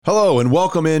Hello and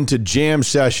welcome into Jam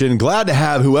Session. Glad to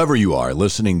have whoever you are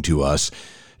listening to us.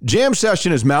 Jam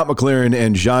Session is Matt McLaren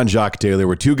and Jean-Jacques Taylor.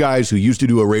 We're two guys who used to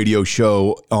do a radio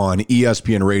show on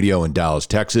ESPN Radio in Dallas,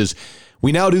 Texas.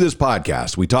 We now do this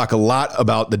podcast. We talk a lot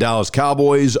about the Dallas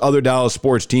Cowboys, other Dallas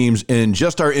sports teams, and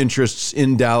just our interests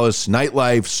in Dallas,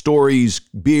 nightlife, stories,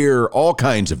 beer, all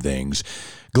kinds of things.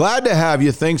 Glad to have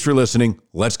you. Thanks for listening.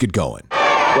 Let's get going.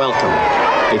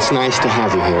 Welcome. It's nice to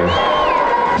have you here.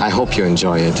 I hope you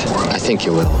enjoy it. I think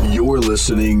you will. You're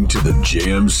listening to the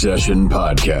Jam Session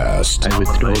Podcast. I was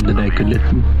told that I could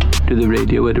listen to the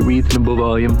radio at a reasonable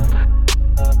volume.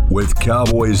 With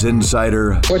Cowboys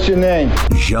insider... What's your name?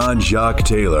 Jean-Jacques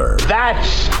Taylor.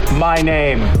 That's my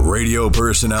name. Radio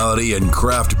personality and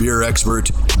craft beer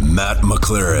expert, Matt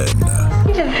McLaren.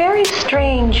 He's a very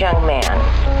strange young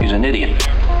man. He's an idiot.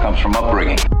 Comes from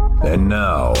upbringing. And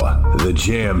now, the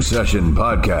Jam Session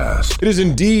Podcast. It is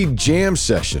indeed Jam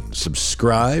Session.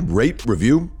 Subscribe, rate,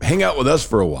 review, hang out with us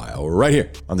for a while. We're right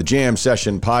here on the Jam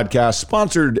Session Podcast,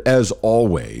 sponsored as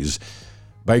always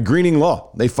by Greening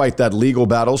Law. They fight that legal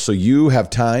battle so you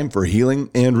have time for healing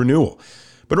and renewal.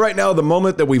 But right now, the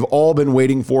moment that we've all been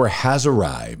waiting for has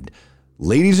arrived.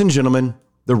 Ladies and gentlemen,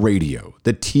 the radio,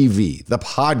 the TV, the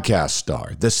podcast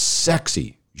star, the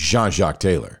sexy Jean-Jacques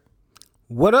Taylor.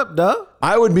 What up, Doug?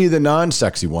 I would be the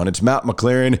non-sexy one. It's Matt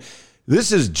McLaren.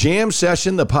 This is Jam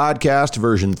Session, the podcast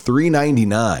version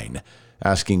 399,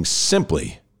 asking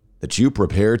simply that you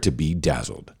prepare to be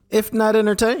dazzled, if not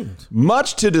entertained.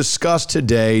 Much to discuss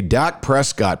today. Dak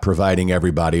Prescott providing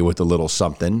everybody with a little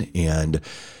something, and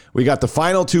we got the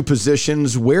final two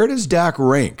positions. Where does Dak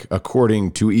rank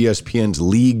according to ESPN's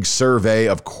league survey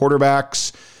of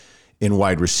quarterbacks and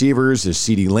wide receivers? Is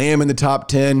CeeDee Lamb in the top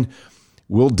 10?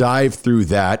 We'll dive through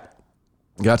that.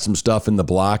 Got some stuff in the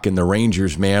block, and the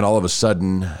Rangers, man, all of a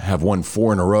sudden have won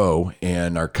 4 in a row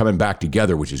and are coming back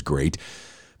together, which is great.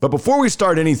 But before we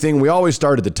start anything, we always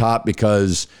start at the top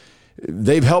because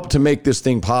they've helped to make this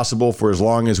thing possible for as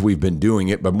long as we've been doing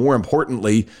it. But more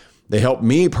importantly, they help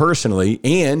me personally,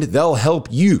 and they'll help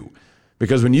you.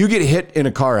 Because when you get hit in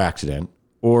a car accident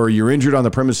or you're injured on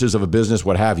the premises of a business,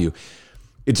 what have you,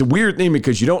 it's a weird thing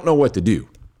because you don't know what to do.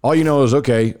 All you know is,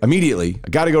 okay, immediately, I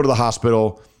got to go to the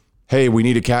hospital. Hey, we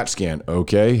need a CAT scan.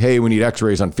 Okay. Hey, we need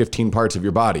x-rays on 15 parts of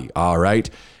your body. All right.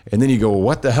 And then you go, well,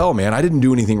 what the hell, man? I didn't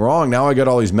do anything wrong. Now I got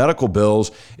all these medical bills,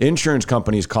 insurance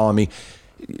companies calling me.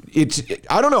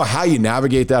 I don't know how you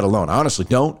navigate that alone. I honestly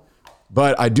don't.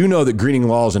 But I do know that Greening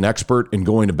Law is an expert in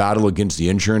going to battle against the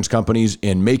insurance companies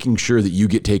and making sure that you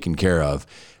get taken care of.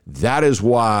 That is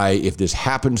why, if this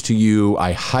happens to you,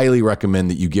 I highly recommend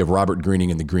that you give Robert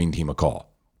Greening and the Green Team a call.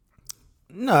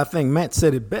 No, I think Matt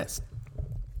said it best.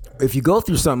 If you go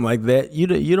through something like that, you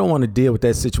don't want to deal with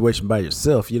that situation by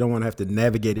yourself. You don't want to have to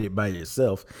navigate it by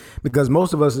yourself because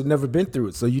most of us have never been through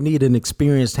it. So you need an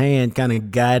experienced hand kind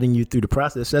of guiding you through the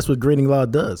process. That's what Greening Law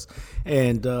does.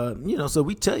 And, so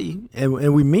we tell you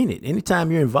and we mean it.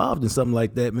 Anytime you're involved in something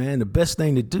like that, man, the best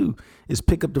thing to do is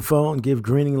pick up the phone, give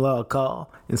Greening Law a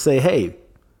call and say, hey,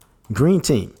 Green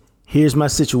Team, here's my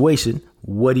situation.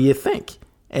 What do you think?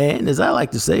 And as I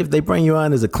like to say, if they bring you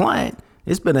on as a client,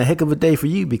 it's been a heck of a day for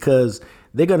you because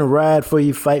they're going to ride for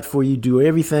you, fight for you, do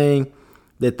everything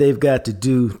that they've got to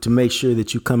do to make sure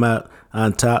that you come out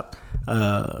on top.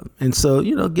 And so,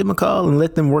 give them a call and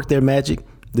let them work their magic.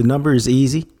 The number is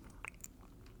easy.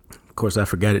 Of course, I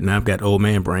forgot it now. I've got old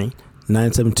man brain.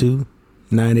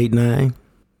 972-989.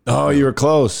 Oh, you were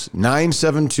close.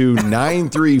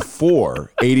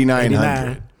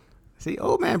 972-934-8900. See,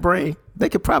 old man brain, they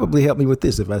could probably help me with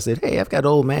this if I said, hey, I've got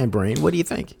old man brain. What do you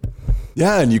think?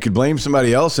 Yeah, and you could blame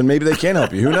somebody else and maybe they can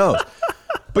help you. Who knows?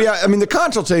 But yeah, the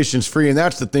consultation's free, and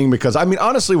that's the thing because,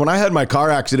 honestly, when I had my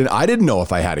car accident, I didn't know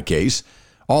if I had a case.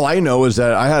 All I know is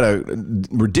that I had a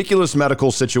ridiculous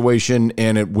medical situation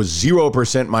and it was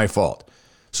 0% my fault.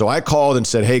 So I called and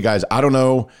said, hey, guys, I don't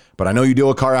know, but I know you deal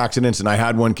with car accidents and I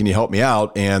had one. Can you help me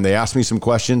out? And they asked me some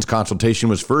questions. Consultation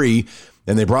was free,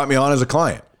 and they brought me on as a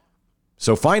client.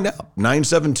 So find out,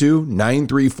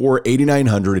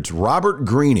 972-934-8900. It's Robert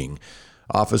Greening,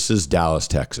 offices Dallas,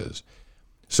 Texas.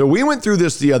 So we went through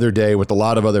this the other day with a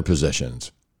lot of other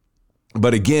positions.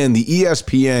 But again, the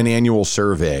ESPN annual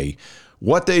survey,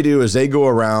 what they do is they go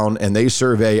around and they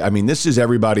survey. This is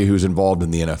everybody who's involved in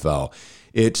the NFL.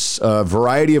 It's a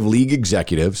variety of league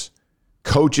executives,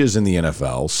 coaches in the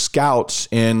NFL, scouts,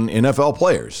 and NFL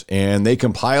players. And they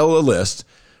compile a list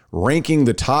ranking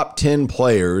the top 10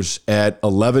 players at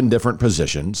 11 different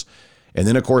positions. And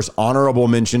then, of course, honorable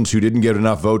mentions who didn't get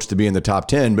enough votes to be in the top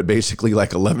 10, but basically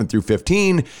like 11 through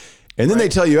 15. And then they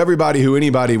tell you everybody who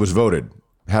anybody was voted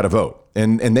had a vote.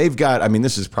 And they've got,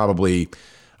 this is probably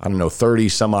I don't know, 30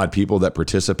 some odd people that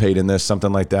participate in this,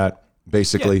 something like that,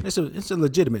 basically. Yeah, it's a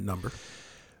legitimate number.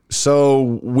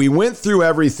 So we went through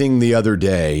everything the other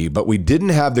day, but we didn't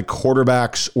have the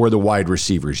quarterbacks or the wide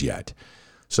receivers yet.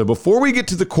 So before we get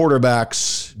to the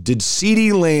quarterbacks, did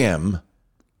CeeDee Lamb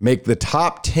make the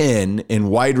top 10 in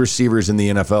wide receivers in the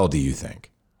NFL, do you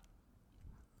think?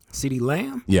 CeeDee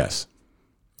Lamb? Yes.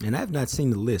 And I've not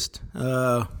seen the list.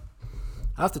 Off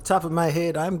the top of my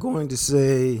head, I'm going to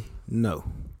say no.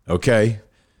 Okay.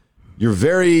 You're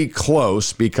very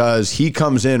close because he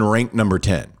comes in ranked number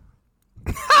 10.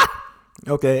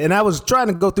 Okay, and I was trying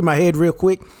to go through my head real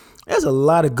quick. There's a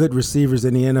lot of good receivers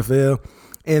in the NFL.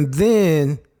 And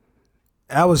then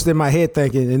I was in my head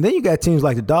thinking, and then you got teams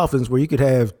like the Dolphins where you could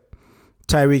have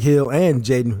Tyreek Hill and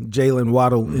Jalen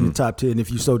Waddle in the top 10 if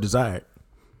you so desired.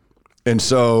 And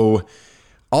so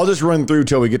I'll just run through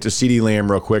till we get to CeeDee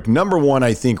Lamb real quick. Number 1,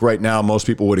 I think right now most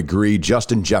people would agree,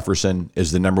 Justin Jefferson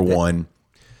is the number 1.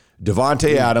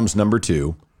 Devontae Adams, number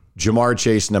 2. Jamar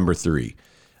Chase, number 3.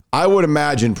 I would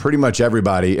imagine pretty much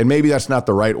everybody, and maybe that's not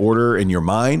the right order in your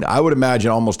mind. I would imagine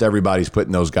almost everybody's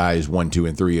putting those guys 1, 2,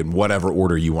 and 3 in whatever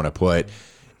order you want to put.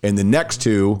 And the next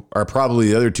 2 are probably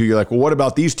the other 2. You're like, well, what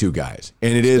about these 2 guys?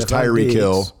 And it is Tyreek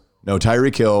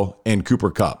Hill and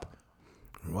Cooper Kupp.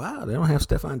 Wow, they don't have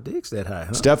Stephon Diggs that high,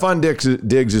 huh? Stephon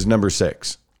Diggs is number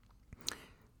 6.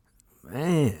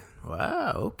 Man,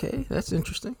 wow, okay, that's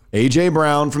interesting. A.J.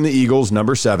 Brown from the Eagles,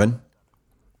 number 7.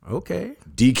 Okay.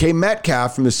 DK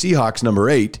Metcalf from the Seahawks,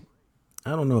 number 8. I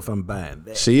don't know if I'm buying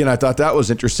that. See, and I thought that was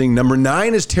interesting. Number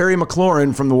 9 is Terry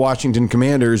McLaurin from the Washington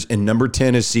Commanders, and number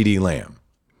 10 is CeeDee Lamb.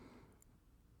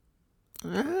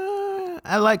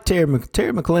 I like Terry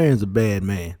McLaurin's a bad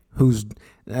man.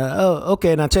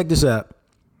 Okay, now check this out.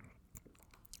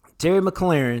 Terry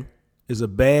McLaurin is a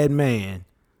bad man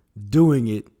doing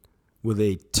it with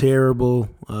a terrible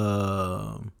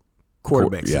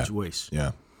quarterback situation.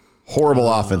 Yeah.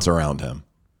 Horrible offense around him.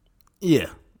 Yeah.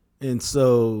 And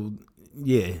so,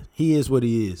 yeah, he is what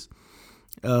he is.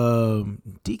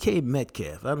 DK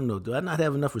Metcalf. I don't know. Do I not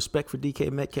have enough respect for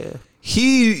DK Metcalf?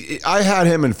 I had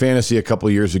him in fantasy a couple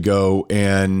of years ago,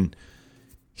 and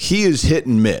he is hit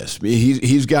and miss.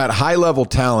 He's got high-level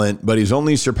talent, but he's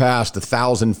only surpassed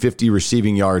 1,050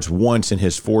 receiving yards once in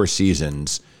his 4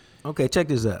 seasons. Okay, check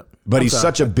this out. But he's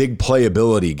such a big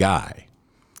playability guy.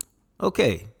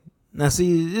 Okay. Now,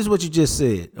 see, this is what you just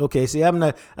said. Okay, see,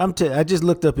 I just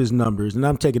looked up his numbers, and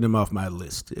I'm taking him off my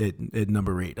list at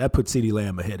number 8. I put CeeDee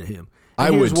Lamb ahead of him.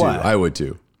 And I would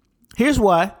too. Here's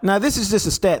why. Now, this is just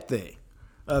a stat thing,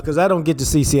 because I don't get to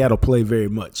see Seattle play very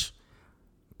much.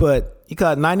 But he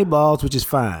caught 90 balls, which is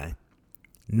fine.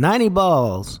 90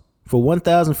 balls for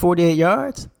 1,048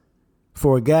 yards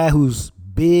for a guy who's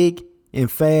big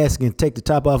and fast and can take the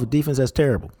top off of defense, that's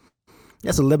terrible.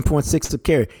 That's 11.6 a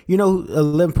carry.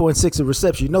 11.6 a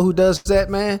reception. You know who does that,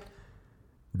 man?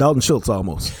 Dalton Schultz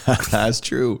almost. That's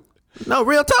true. No,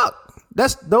 real talk.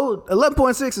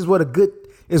 11.6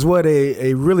 is what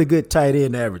a really good tight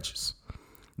end averages.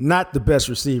 Not the best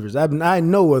receivers. I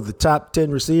know of the top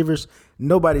 10 receivers,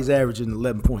 nobody's averaging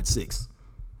 11.6.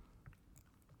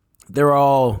 They're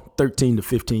all 13 to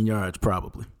 15 yards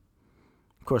probably.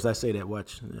 Of course, I say that.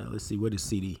 Watch. Let's see. What is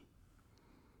CeeDee?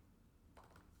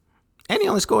 And he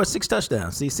only scored 6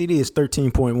 touchdowns. See, CeeDee is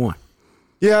 13.1.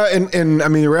 Yeah, and I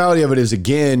mean, the reality of it is,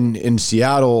 again, in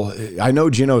Seattle, I know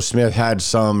Geno Smith had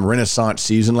some renaissance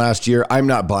season last year. I'm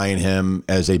not buying him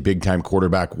as a big-time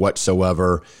quarterback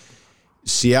whatsoever.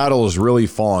 Seattle has really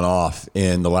fallen off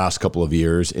in the last couple of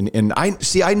years. And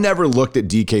I never looked at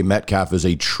DK Metcalf as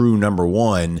a true number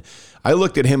 1. I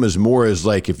looked at him as more as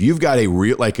like, if you've got a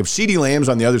real, like if CeeDee Lamb's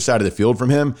on the other side of the field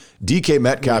from him, DK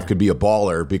Metcalf could be a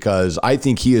baller, because I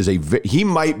think he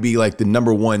might be like the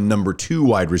number 1, number 2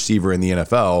 wide receiver in the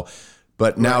NFL,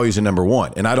 but now he's a number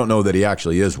 1. And I don't know that he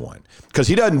actually is one, because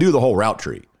he doesn't do the whole route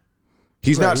tree.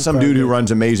 He's not some dude who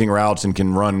runs amazing routes and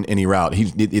can run any route.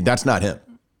 That's not him.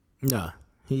 No,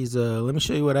 he's let me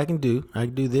show you what I can do. I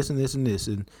can do this and this and this,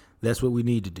 and that's what we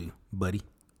need to do, buddy.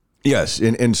 Yes,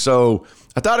 and so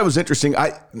I thought it was interesting.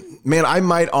 I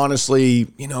might honestly,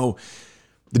 the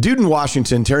dude in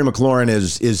Washington, Terry McLaurin,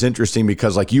 is interesting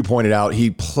because, like you pointed out,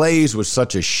 he plays with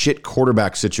such a shit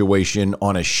quarterback situation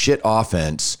on a shit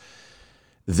offense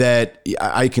that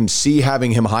I can see having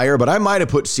him higher, but I might have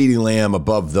put CeeDee Lamb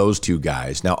above those 2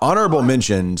 guys. Now, honorable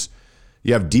mentions,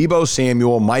 you have Deebo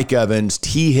Samuel, Mike Evans,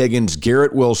 T. Higgins,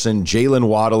 Garrett Wilson, Jalen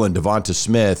Waddle, and Devonta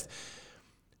Smith.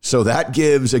 So that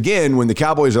gives, again, when the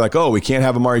Cowboys are like, oh, we can't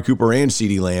have Amari Cooper and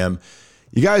CeeDee Lamb,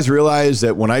 you guys realize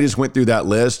that when I just went through that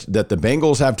list, that the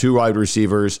Bengals have 2 wide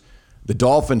receivers, the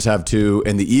Dolphins have 2,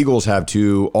 and the Eagles have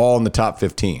 2, all in the top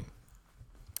 15.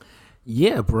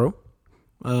 Yeah, bro.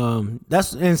 When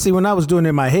I was doing it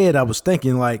in my head, I was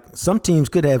thinking like some teams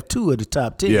could have 2 of the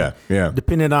top 10. Yeah.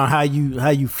 Depending on how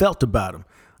you felt about them.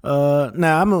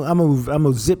 Now I'm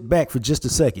gonna zip back for just a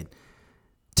second.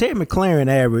 Terry McLaurin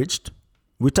averaged.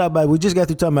 We just got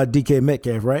through talking about DK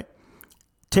Metcalf, right?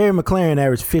 Terry McLaurin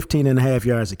averaged 15.5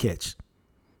 yards a catch.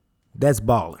 That's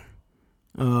balling.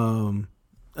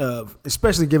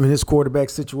 Especially given his quarterback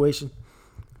situation,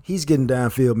 he's getting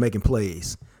downfield making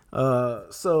plays.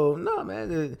 So no,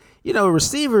 man.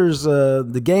 Receivers.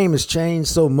 The game has changed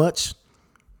so much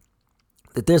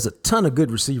that there's a ton of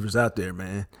good receivers out there,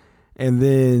 man. And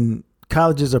then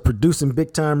colleges are producing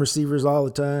big time receivers all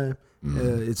the time.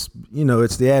 It's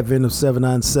the advent of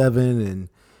 7-on-7, and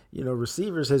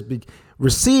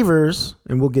receivers,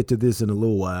 and we'll get to this in a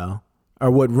little while,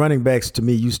 are what running backs to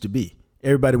me used to be.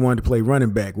 Everybody wanted to play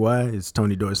running back. Why? It's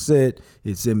Tony Dorsett,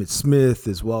 it's Emmitt Smith,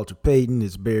 it's Walter Payton,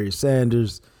 it's Barry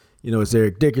Sanders. It's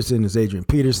Eric Dickerson, it's Adrian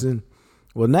Peterson.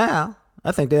 Well, now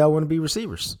I think they all want to be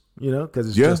receivers, because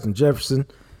it's Justin Jefferson,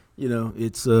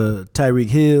 it's Tyreek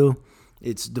Hill,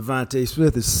 it's Devontae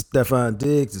Smith, it's Stephon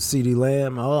Diggs, it's CeeDee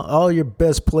Lamb. All your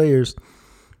best players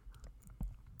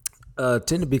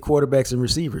tend to be quarterbacks and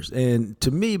receivers. And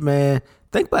to me, man,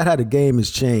 think about how the game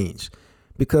has changed.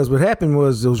 Because what happened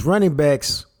was those running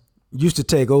backs used to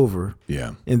take over.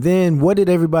 Yeah. And then what did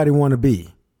everybody want to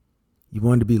be? You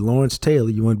wanted to be Lawrence Taylor.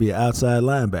 You wanted to be an outside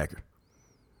linebacker.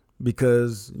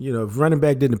 Because, if running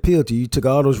back didn't appeal to you, you took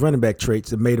all those running back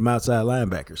traits and made them outside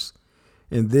linebackers.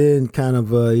 And then kind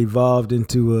of evolved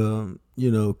into,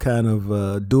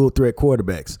 dual threat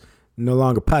quarterbacks. No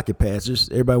longer pocket passers.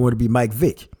 Everybody wanted to be Mike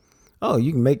Vick. Oh,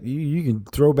 you can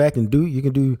throw back and you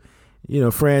can do,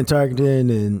 Fran Tarkenton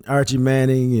and Archie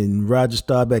Manning and Roger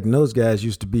Staubach and those guys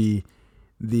used to be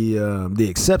the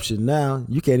exception. Now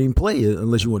you can't even play it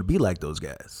unless you want to be like those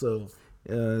guys. So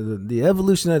the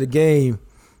evolution of the game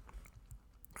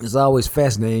is always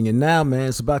fascinating. And now, man,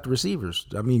 it's about the receivers.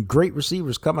 I mean, great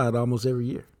receivers come out almost every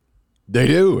year. They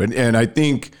do. And I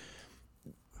think,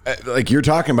 like you're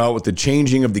talking about with the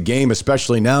changing of the game,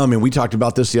 especially now, I mean, we talked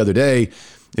about this the other day.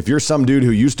 If you're some dude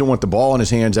who used to want the ball in his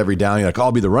hands every down, you're like,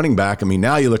 I'll be the running back. I mean,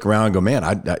 now you look around and go, man,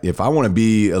 if I want to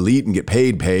be elite and get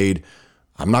paid,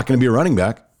 I'm not going to be a running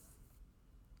back.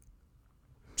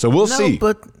 So we'll see.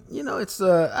 But, it's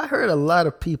I heard a lot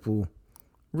of people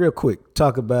real quick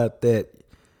talk about that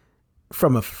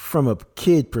from a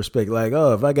kid perspective. Like,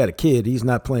 oh, if I got a kid, he's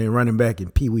not playing running back in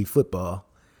Pee Wee football.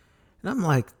 And I'm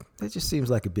like, that just seems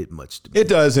like a bit much to me. It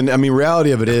does. And I mean,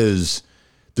 reality of it is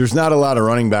there's not a lot of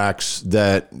running backs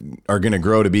that are going to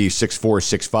grow to be 6'4",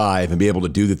 6'5", and be able to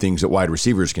do the things that wide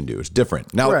receivers can do. It's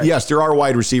different. Now, right. Yes, there are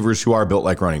wide receivers who are built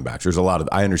like running backs. There's a lot of,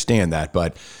 I understand that.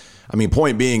 But I mean,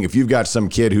 point being, if you've got some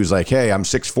kid who's like, hey, I'm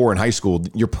 6'4" in high school,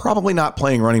 you're probably not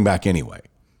playing running back anyway.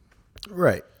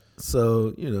 Right.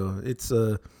 So, it's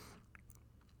I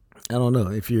don't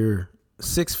know, if you're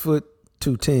 6 foot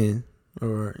 210,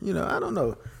 or I don't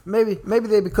know, maybe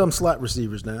they become slot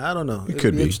receivers now. I don't know. It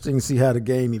could be interesting to see how the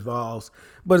game evolves.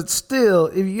 But it's still,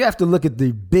 if you have to look at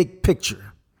the big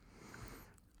picture.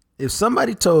 If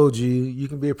somebody told you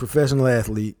can be a professional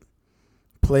athlete,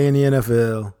 play in the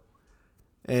NFL,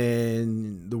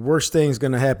 and the worst thing's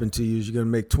going to happen to you is you're going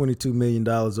to make $22 million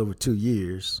over 2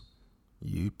 years,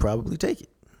 you'd probably take it.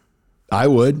 I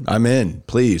would. I'm in.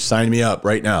 Please sign me up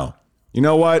right now. You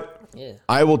know what? Yeah.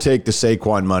 I will take the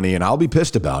Saquon money, and I'll be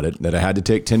pissed about it that I had to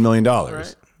take $10 million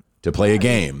to play a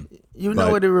game. You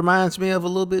know what it reminds me of a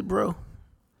little bit, bro?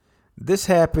 This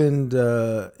happened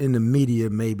in the media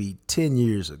maybe 10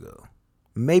 years ago.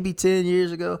 Maybe 10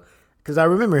 years ago. Because I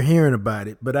remember hearing about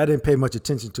it, but I didn't pay much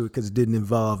attention to it because it didn't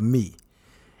involve me.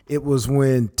 It was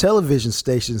when television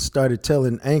stations started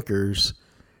telling anchors,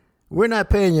 we're not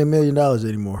paying you $1 million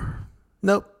anymore.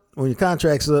 Nope. When your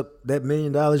contract's up, that $1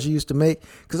 million you used to make.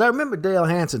 Because I remember Dale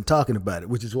Hansen talking about it,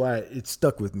 which is why it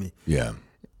stuck with me. Yeah.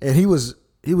 And he was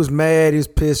mad, he was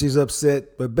pissed, he was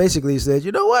upset. But basically he said,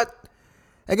 you know what?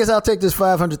 I guess I'll take this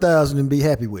 $500,000 and be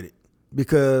happy with it.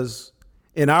 Because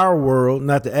in our world,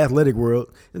 not the athletic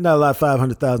world, there's not a lot of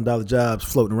 $500,000 jobs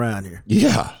floating around here.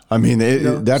 Yeah. I mean,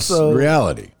 that's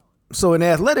reality. So in the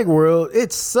athletic world,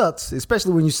 it sucks,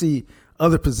 especially when you see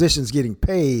other positions getting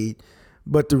paid.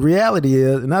 But the reality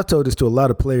is, and I've told this to a lot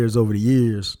of players over the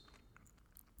years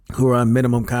who are on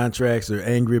minimum contracts or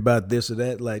angry about this or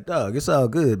that, like, dog, it's all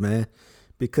good, man.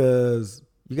 Because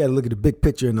you got to look at the big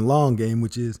picture in the long game,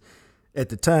 which is, at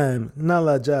the time, not a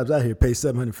lot of jobs out here pay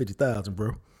 $750,000,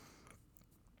 bro.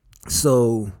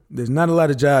 So there's not a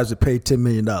lot of jobs that pay $10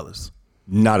 million.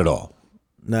 Not at all.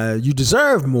 Now, you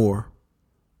deserve more,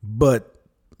 but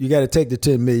you got to take the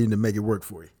 $10 million to make it work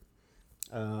for you.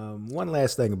 One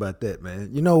last thing about that, man.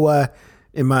 You know why,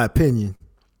 in my opinion,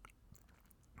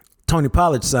 Tony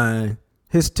Pollard signed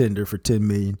his tender for $10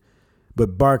 million,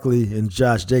 but Barkley and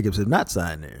Josh Jacobs have not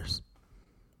signed theirs.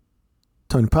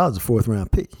 Tony Pollard's a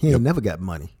 4th-round pick. He ain't never got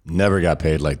money. Never got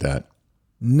paid like that.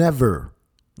 Never.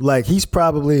 Like, he's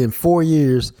probably in 4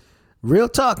 years, real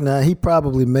talk now, he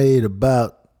probably made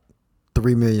about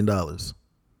 $3 million,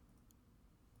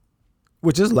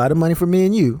 which is a lot of money for me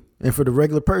and you and for the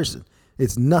regular person.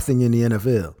 It's nothing in the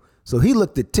NFL. So he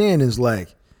looked at 10 and was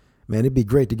like, man, it'd be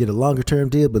great to get a longer-term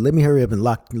deal, but let me hurry up and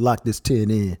lock this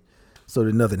 10 in so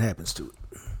that nothing happens to it.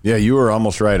 Yeah, you were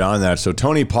almost right on that. So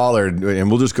Tony Pollard, and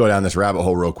we'll just go down this rabbit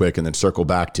hole real quick and then circle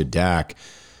back to Dak,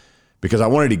 because I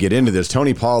wanted to get into this.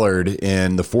 Tony Pollard,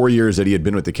 in the 4 years that he had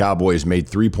been with the Cowboys, made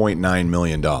 $3.9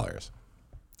 million. Oh,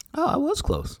 I was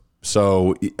close.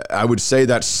 So I would say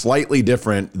that's slightly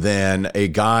different than a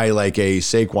guy like a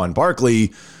Saquon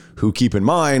Barkley, who, keep in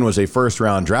mind, was a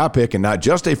first-round draft pick, and not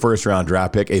just a first-round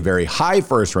draft pick, a very high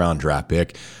first-round draft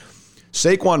pick.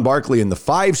 Saquon Barkley, in the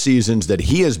 5 seasons that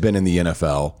he has been in the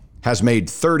NFL, has made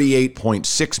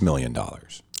 $38.6 million.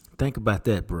 Think about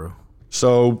that, bro.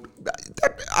 So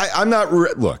I'm not,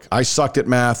 look, I sucked at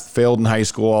math, failed in high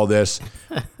school, all this.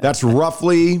 That's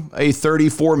roughly a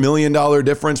 $34 million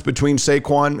difference between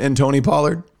Saquon and Tony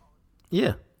Pollard.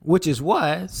 Yeah, which is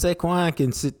why Saquon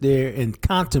can sit there and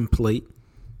contemplate.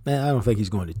 Man, I don't think he's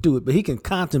going to do it, but he can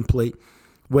contemplate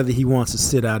whether he wants to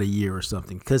sit out a year or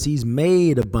something, because he's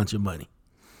made a bunch of money.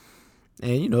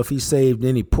 And, you know, if he saved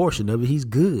any portion of it, he's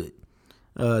good.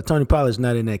 Tony Pollard's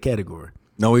not in that category.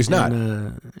 No, he's not.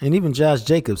 And even Josh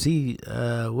Jacobs,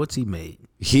 what's he made?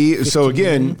 So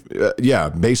again,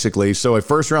 basically. So a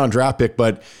first-round draft pick,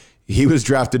 but he was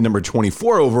drafted number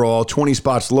 24 overall, 20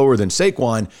 spots lower than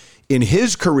Saquon. In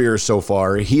his career so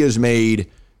far, he has made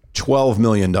 $12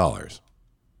 million.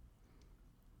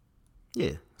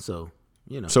 Yeah, so,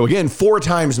 you know. So again, 3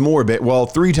 times more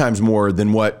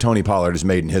than what Tony Pollard has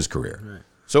made in his career. Right.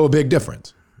 So a big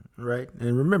difference. Right.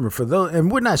 And remember, for those,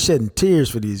 and we're not shedding tears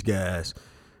for these guys,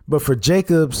 but for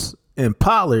Jacobs and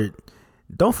Pollard,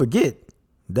 don't forget,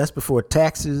 that's before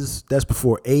taxes, that's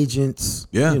before agents.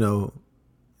 Yeah. You know,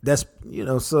 that's, you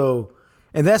know, so,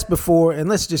 and that's before, and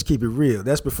let's just keep it real,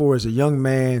 that's before, as a young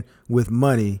man with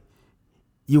money,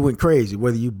 you went crazy,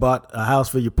 whether you bought a house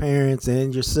for your parents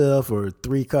and yourself, or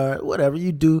 3 cars, whatever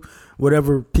you do,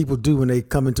 whatever people do when they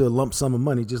come into a lump sum of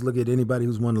money. Just look at anybody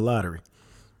who's won the lottery.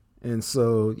 And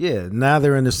so, yeah, now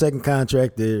they're in the second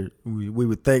contract. We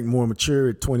would think more mature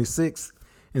at 26.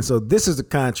 And so this is a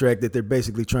contract that they're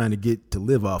basically trying to get to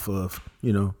live off of,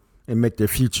 you know, and make their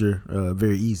future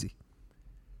very easy.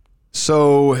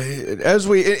 So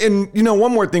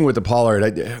one more thing with the Pollard,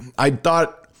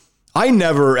 I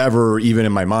never, ever, even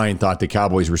in my mind, thought the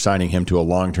Cowboys were signing him to a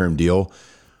long-term deal.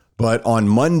 But on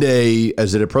Monday,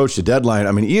 as it approached the deadline,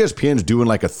 I mean, ESPN's doing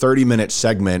like a 30-minute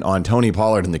segment on Tony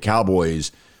Pollard and the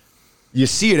Cowboys. You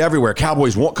see it everywhere.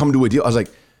 Cowboys won't come to a deal. I was like,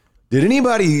 did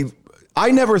anybody...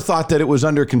 I never thought that it was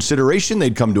under consideration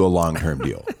they'd come to a long-term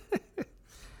deal.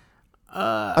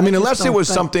 I mean, unless it was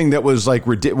something that was like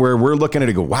where we're looking at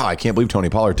it and go, wow, I can't believe Tony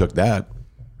Pollard took that.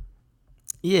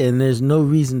 Yeah, and there's no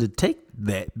reason to take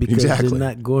that, because they're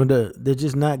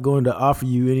just not going to offer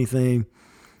you anything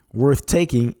worth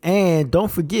taking. And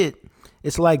don't forget,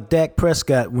 it's like Dak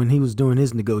Prescott when he was doing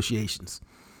his negotiations,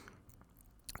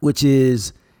 which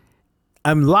is,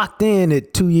 I'm locked in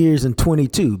at 2 years and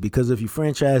 22, because if you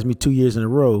franchise me 2 years in a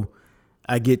row,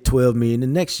 I get $12 million the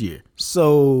next year.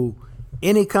 So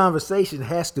any conversation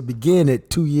has to begin at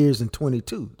 2 years and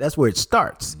 22. That's where it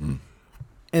starts. Mm-hmm.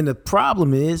 And the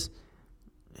problem is,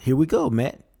 here we go,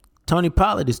 Matt. Tony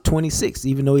Pollard is 26,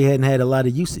 even though he hadn't had a lot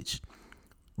of usage.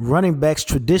 Running backs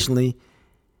traditionally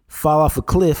fall off a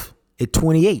cliff at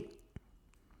 28.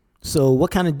 So what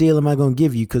kind of deal am I going to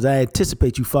give you? Because I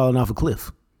anticipate you falling off a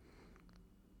cliff.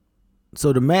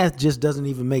 So the math just doesn't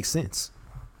even make sense.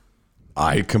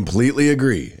 I completely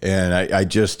agree. And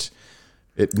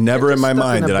it never in my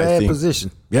mind that I think.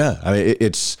 Position. Yeah. I mean,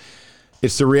 it's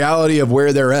the reality of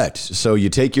where they're at. So you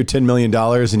take your $10 million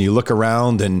and you look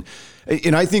around, and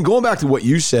I think, going back to what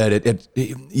you said,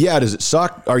 does it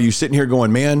suck? Are you sitting here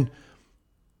going, man?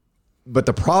 But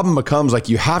the problem becomes, like,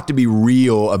 you have to be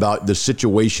real about the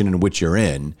situation in which you're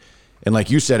in. And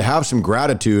like you said, have some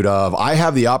gratitude of, I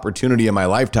have the opportunity in my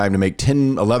lifetime to make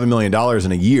 $10, $11 million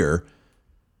in a year.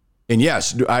 And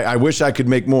yes, I wish I could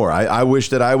make more. I wish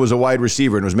that I was a wide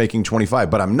receiver and was making 25,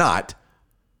 but I'm not.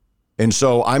 And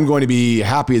so I'm going to be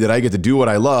happy that I get to do what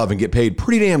I love and get paid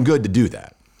pretty damn good to do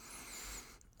that.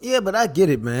 Yeah, but I get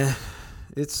it, man.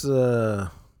 It's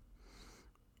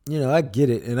I get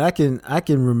it, and I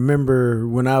can remember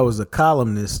when I was a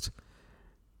columnist,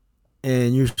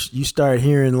 and you start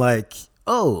hearing like,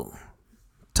 oh,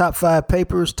 top 5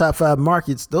 papers, top 5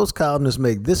 markets, those columnists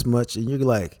make this much, and you're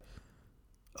like,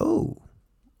 oh,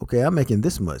 okay, I'm making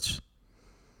this much.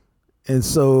 And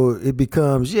so it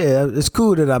becomes, it's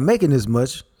cool that I'm making this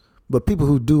much, but people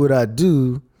who do what I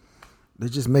do, they're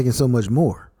just making so much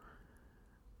more.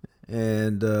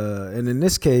 And in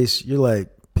this case, you're like,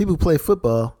 people who play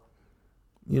football,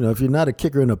 if you're not a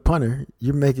kicker and a punter,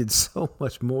 you're making so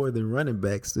much more than running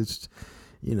backs. It's,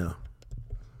 you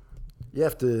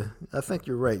have to, I think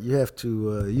you're right. You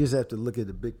just have to look at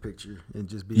the big picture and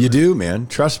just be. You do, man.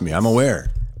 Trust me. I'm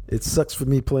aware. It sucks for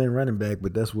me playing running back,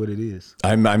 but that's what it is.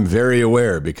 I'm very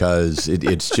aware because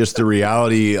it's just the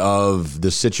reality of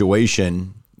the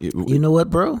situation. You know what,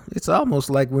 bro? It's almost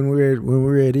like when we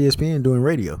were at ESPN doing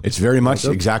radio. It's very much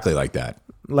exactly like that.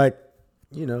 Like,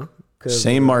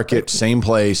 same market, same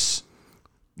place,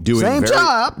 doing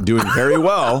very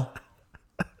well.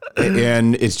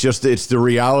 And it's the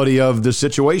reality of the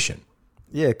situation.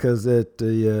 Yeah, because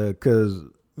the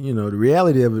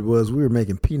reality of it was we were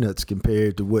making peanuts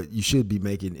compared to what you should be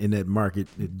making in that market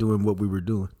doing what we were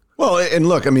doing. Well, and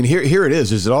look, I mean, here it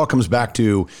is it all comes back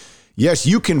to, yes,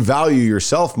 you can value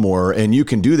yourself more and you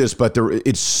can do this, but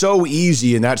it's so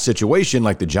easy in that situation,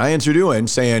 like the Giants are doing,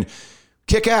 saying,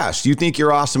 kick ass, you think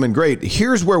you're awesome and great.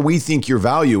 Here's where we think your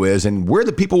value is, and we're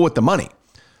the people with the money.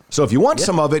 So if you want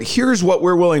some of it, here's what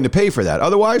we're willing to pay for that.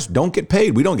 Otherwise, don't get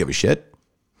paid. We don't give a shit.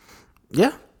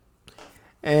 Yeah.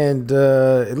 And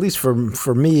at least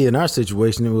for me in our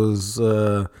situation, it was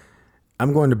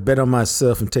I'm going to bet on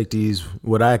myself and take these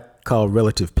what I call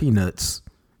relative peanuts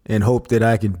and hope that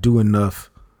I can do enough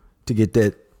to get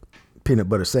that peanut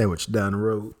butter sandwich down the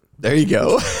road. There you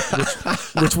go.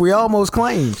 which we almost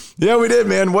claimed. Yeah, we did,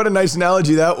 man. What a nice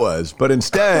analogy that was. But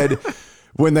instead,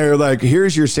 when they're like,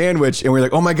 here's your sandwich, and we're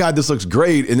like, oh my God, this looks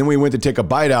great. And then we went to take a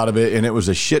bite out of it, and it was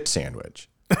a shit sandwich.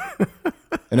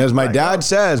 And as my dad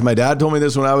says, my dad told me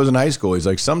this when I was in high school. He's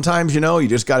like, sometimes, you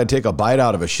just got to take a bite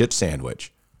out of a shit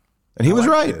sandwich. And he was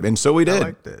right. And so we did. I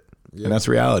like that. Yeah. And that's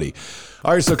reality.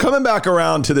 All right. So coming back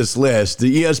around to this list,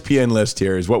 the ESPN list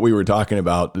here is what we were talking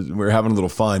about. We were having a little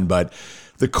fun, but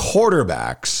the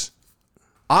quarterbacks,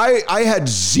 I had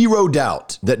zero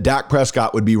doubt that Dak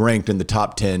Prescott would be ranked in the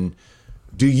top 10.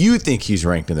 Do you think he's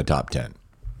ranked in the top 10?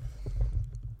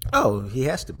 Oh, he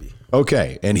has to be.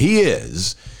 Okay. And he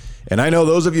is. And I know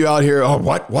those of you out here,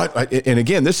 what? And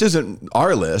again, this isn't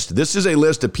our list. This is a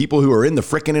list of people who are in the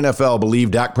frickin' NFL believe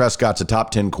Dak Prescott's a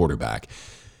top 10 quarterback.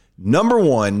 Number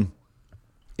 1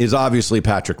 is obviously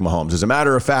Patrick Mahomes. As a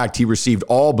matter of fact, he received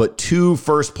all but 2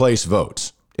 first-place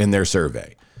votes in their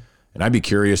survey. And I'd be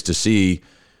curious to see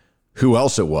who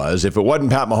else it was. If it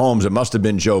wasn't Pat Mahomes, it must have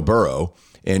been Joe Burrow.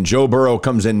 And Joe Burrow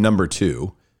comes in number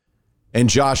 2. And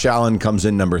Josh Allen comes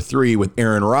in number 3, with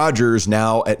Aaron Rodgers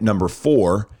now at number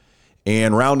 4.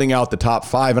 And rounding out the top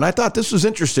 5, and I thought this was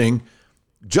interesting,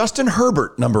 Justin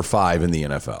Herbert, number 5 in the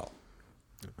NFL.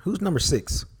 Who's number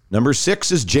 6? Number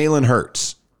 6 is Jalen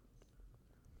Hurts,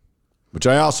 which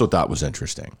I also thought was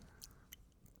interesting.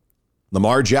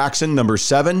 Lamar Jackson, number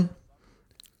 7.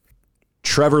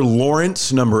 Trevor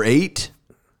Lawrence, number 8.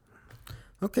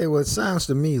 Okay, well, it sounds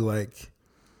to me like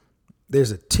there's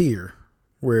a tier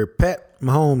where Pat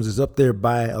Mahomes is up there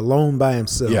alone by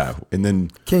himself. Yeah, and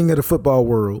then king of the football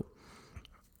world.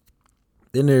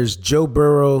 Then there's Joe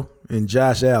Burrow and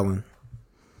Josh Allen.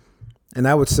 And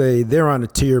I would say they're on a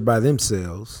tier by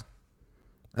themselves.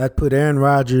 I'd put Aaron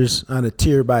Rodgers on a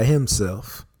tier by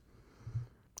himself.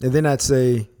 And then I'd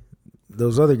say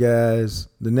those other guys,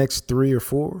 the next 3 or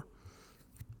 4,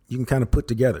 you can kind of put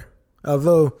together.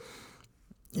 Although,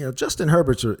 Justin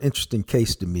Herbert's an interesting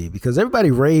case to me because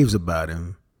everybody raves about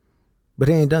him, but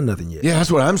he ain't done nothing yet. Yeah, that's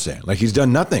what I'm saying. Like, he's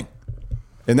done nothing.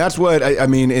 And that's what I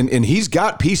mean. And he's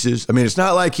got pieces. I mean, it's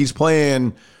not like he's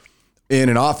playing in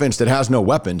an offense that has no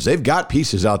weapons. They've got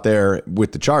pieces out there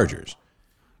with the Chargers.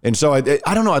 And so I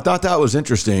don't know. I thought that was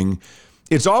interesting.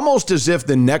 It's almost as if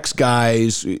the next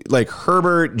guys like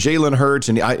Herbert, Jalen Hurts,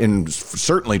 and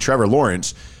certainly Trevor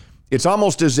Lawrence, it's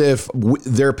almost as if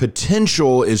their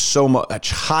potential is so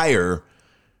much higher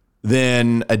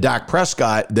than a Dak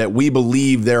Prescott that we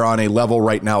believe they're on a level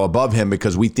right now above him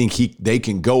because we think they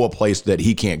can go a place that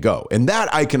he can't go. And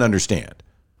that I can understand.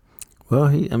 Well,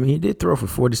 he did throw for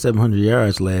 4,700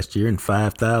 yards last year and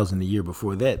 5,000 the year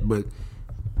before that. But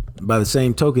by the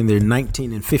same token, they're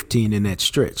 19 and 15 in that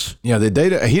stretch. Yeah,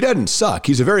 he doesn't suck.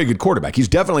 He's a very good quarterback. He's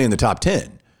definitely in the top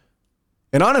 10.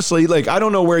 And honestly, I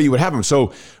don't know where you would have him.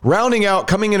 So rounding out,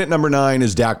 coming in at number 9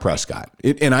 is Dak Prescott.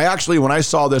 And I actually, when I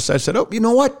saw this, I said, oh, you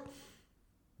know what?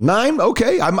 9?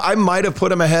 Okay. I might have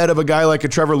put him ahead of a guy like a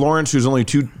Trevor Lawrence, who's only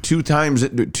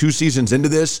two seasons into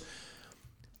this.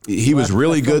 He was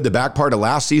really good the back part of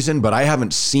last season, but I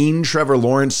haven't seen Trevor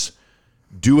Lawrence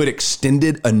do it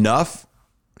extended enough.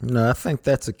 No, I think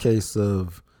that's a case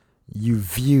of you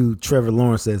view Trevor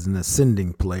Lawrence as an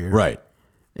ascending player. Right.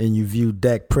 And you view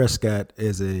Dak Prescott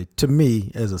as a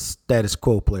status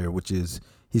quo player, which is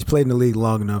he's played in the league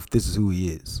long enough. This is who he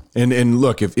is. And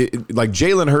look, if like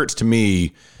Jalen Hurts, to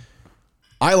me,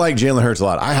 I like Jalen Hurts a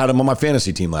lot. I had him on my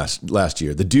fantasy team last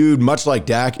year. The dude, much like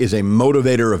Dak, is a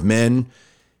motivator of men.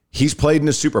 He's played in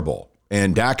a Super Bowl,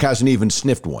 and Dak hasn't even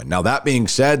sniffed one. Now, that being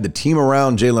said, the team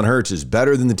around Jalen Hurts is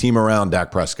better than the team around Dak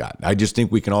Prescott. I just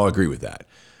think we can all agree with that.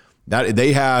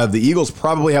 The Eagles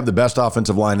probably have the best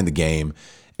offensive line in the game.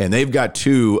 And they've got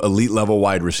 2 elite level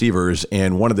wide receivers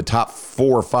and one of the top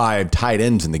 4 or 5 tight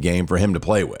ends in the game for him to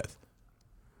play with.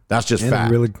 That's just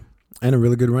fact. And a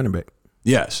really good running back.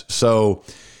 Yes. So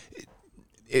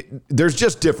there's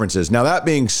just differences. Now, that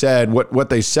being said,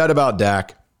 what they said about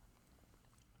Dak,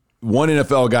 one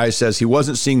NFL guy says he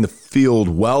wasn't seeing the field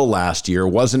well last year,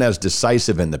 wasn't as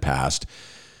decisive in the past.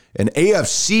 An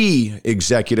AFC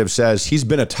executive says he's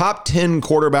been a top 10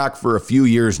 quarterback for a few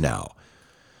years now.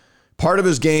 Part of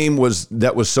his game was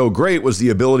so great was the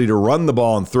ability to run the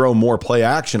ball and throw more play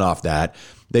action off that.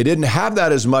 They didn't have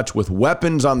that as much with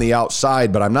weapons on the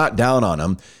outside, but I'm not down on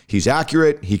him. He's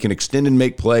accurate. He can extend and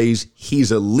make plays.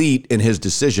 He's elite in his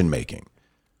decision making.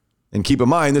 And keep in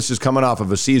mind, this is coming off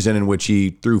of a season in which he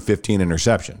threw 15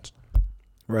 interceptions.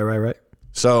 Right.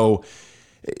 So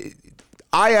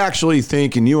I actually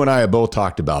think, and you and I have both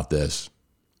talked about this,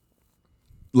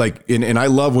 like, and I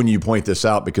love when you point this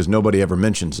out because nobody ever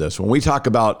mentions this. When we talk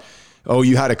about, oh,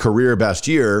 you had a career best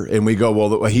year, and we go,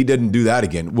 well, he didn't do that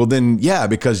again. Well, then, yeah,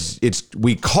 because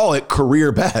we call it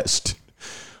career best.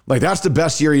 Like, that's the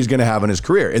best year he's going to have in his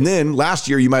career. And then last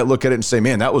year, you might look at it and say,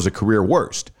 man, that was a career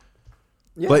worst.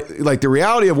 Yeah. Like the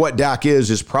reality of what Dak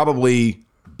is probably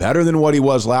better than what he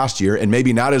was last year, and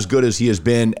maybe not as good as he has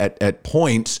been at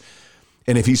points.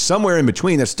 And if he's somewhere in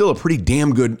between, that's still a pretty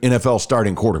damn good NFL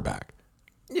starting quarterback.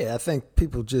 Yeah, I think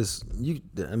people it's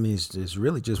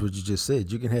really just what you just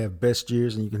said. You can have best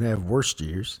years and you can have worst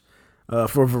years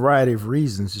for a variety of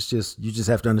reasons. It's just, you just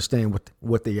have to understand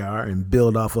what they are and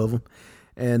build off of them.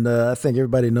 And I think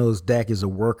everybody knows Dak is a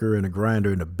worker and a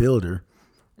grinder and a builder.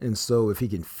 And so if he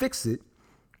can fix it,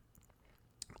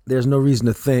 there's no reason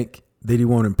to think that he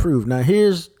won't improve. Now,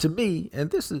 here's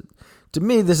this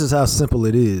is how simple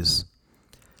it is.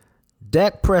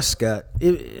 Dak Prescott,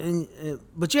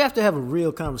 but you have to have a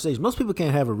real conversation. Most people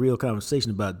can't have a real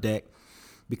conversation about Dak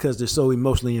because they're so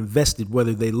emotionally invested,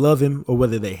 whether they love him or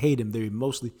whether they hate him. They're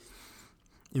emotionally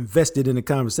invested in the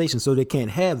conversation, so they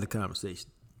can't have the conversation.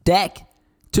 Dak,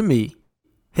 to me,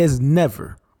 has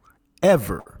never,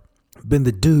 ever been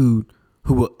the dude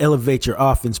who will elevate your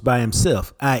offense by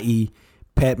himself, i.e.,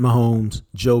 Pat Mahomes,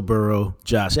 Joe Burrow,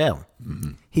 Josh Allen.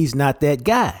 Mm-hmm. He's not that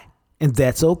guy, and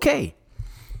that's okay.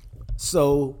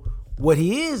 So what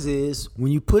he is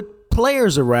when you put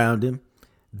players around him,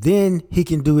 then he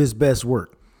can do his best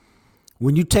work.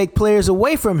 When you take players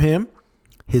away from him,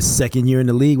 his second year in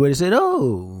the league where they said,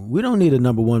 oh, we don't need a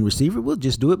number 1 receiver. We'll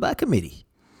just do it by committee.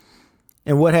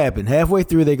 And what happened? Halfway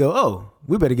through, they go, oh,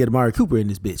 we better get Amari Cooper in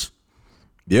this bitch.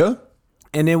 Yeah.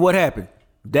 And then what happened?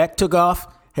 Dak took off,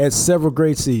 had several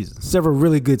great seasons, several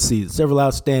really good seasons, several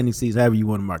outstanding seasons, however you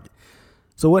want to mark it.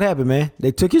 So what happened, man?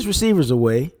 They took his receivers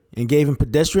away and gave him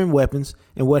pedestrian weapons.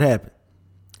 And what happened?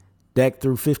 Dak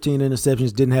threw 15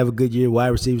 interceptions, didn't have a good year. Wide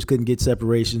receivers couldn't get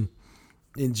separation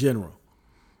in general.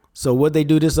 So what they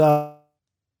do this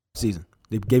season?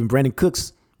 They gave him Brandon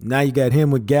Cooks. Now you got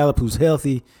him with Gallup, who's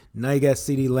healthy. Now you got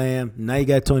CeeDee Lamb. Now you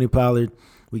got Tony Pollard.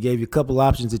 We gave you a couple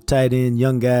options at tight end,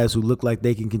 young guys who look like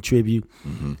they can contribute.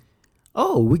 Mm-hmm.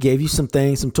 Oh, we gave you some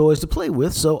toys to play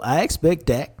with. So I expect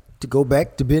Dak to go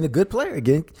back to being a good player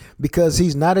again because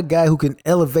he's not a guy who can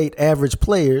elevate average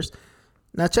players.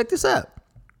 Now check this out.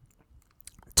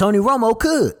 Tony Romo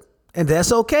could, and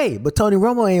that's okay. But Tony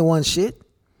Romo ain't won shit.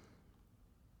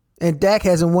 And Dak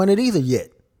hasn't won it either yet.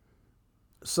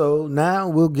 So now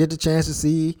we'll get the chance to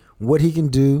see what he can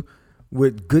do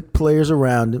with good players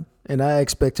around him. And I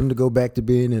expect him to go back to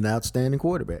being an outstanding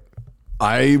quarterback.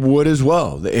 I would as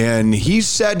well. And he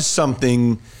said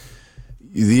something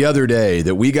the other day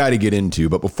that we got to get into.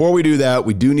 But before we do that,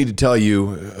 we do need to tell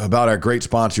you about our great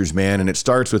sponsors, man. And it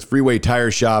starts with Freeway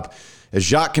Tire Shop. As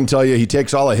Jacques can tell you, he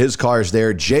takes all of his cars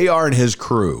there. JR and his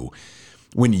crew.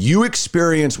 When you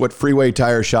experience what Freeway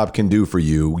Tire Shop can do for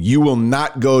you, you will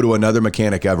not go to another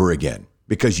mechanic ever again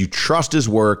because you trust his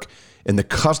work and the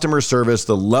customer service,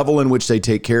 the level in which they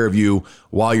take care of you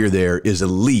while you're there is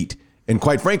elite. And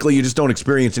quite frankly, you just don't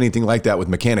experience anything like that with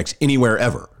mechanics anywhere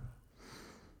ever.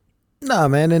 No,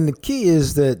 man. And the key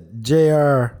is that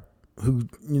JR, who,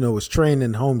 was trained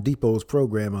in Home Depot's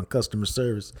program on customer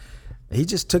service, he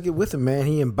just took it with him, man.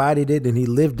 He embodied it and he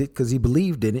lived it because he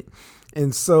believed in it.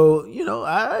 And so,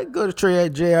 I go to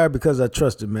JR because I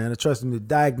trust him, man. I trust him to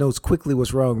diagnose quickly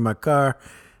what's wrong with my car.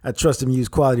 I trust him to use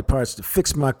quality parts to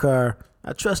fix my car.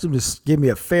 I trust him to give me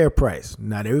a fair price.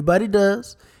 Not everybody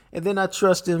does. And then I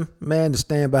trust him, man, to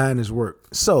stand behind his work.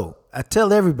 So I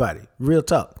tell everybody, real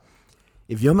talk,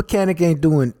 if your mechanic ain't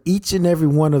doing each and every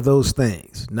one of those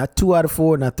things, not 2 out of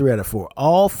 4, not 3 out of 4,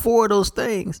 all 4 of those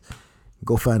things,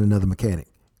 go find another mechanic.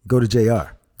 Go to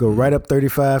JR. Go right up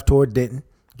 35 toward Denton.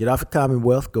 Get off at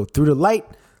Commonwealth. Go through the light.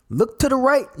 Look to the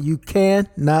right. You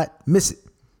cannot miss it.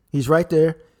 He's right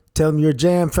there. Tell him you're a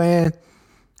Jam fan.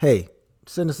 Hey,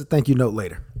 send us a thank you note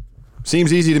later.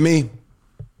 Seems easy to me.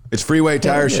 It's Freeway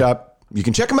Tire Shop. You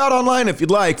can check them out online if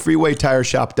you'd like,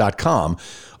 freewaytireshop.com.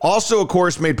 Also, of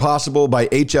course, made possible by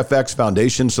HFX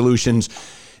Foundation Solutions.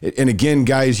 And again,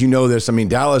 guys, you know this. I mean,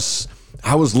 Dallas,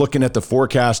 I was looking at the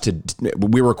forecast.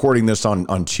 We were recording this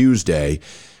on Tuesday,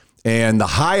 and the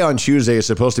high on Tuesday is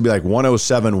supposed to be like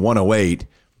 107, 108.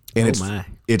 And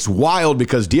it's wild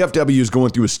because DFW is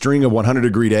going through a string of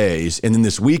 100-degree days, and then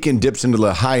this weekend dips into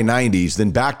the high 90s,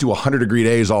 then back to 100-degree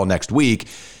days all next week.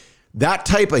 That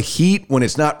type of heat, when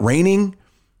it's not raining,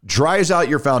 dries out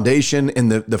your foundation,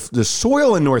 and the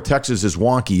soil in North Texas is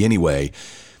wonky anyway.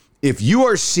 If you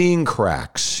are seeing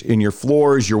cracks in your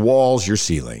floors, your walls, your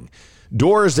ceiling,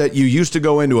 doors that you used to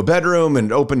go into a bedroom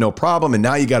and open no problem, and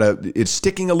now it's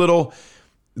sticking a little,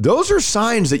 those are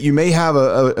signs that you may have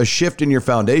a shift in your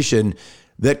foundation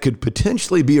that could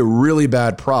potentially be a really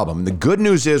bad problem. And the good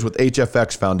news is with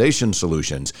HFX Foundation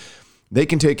Solutions, they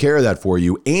can take care of that for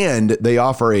you, and they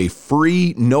offer a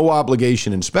free, no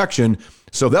obligation inspection.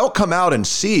 So they'll come out and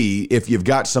see if you've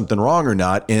got something wrong or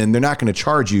not, and they're not going to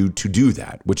charge you to do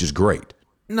that, which is great.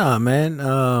 No,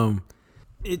 man.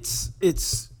 It's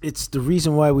the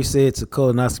reason why we say it's a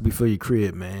colonoscopy for your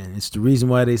crib, man. It's the reason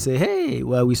why we say,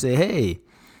 hey,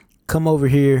 come over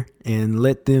here and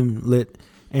let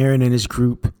Aaron and his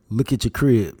group look at your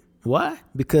crib. Why?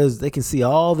 Because they can see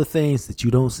all the things that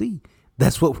you don't see.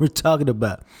 That's what we're talking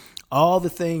about. All the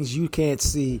things you can't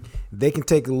see, they can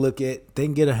take a look at, they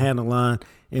can get a handle on,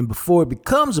 and before it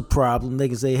becomes a problem, they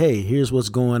can say, hey, here's what's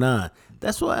going on.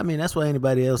 That's why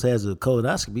anybody else has a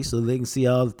colonoscopy, so they can see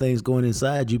all the things going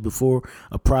inside you before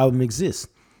a problem exists.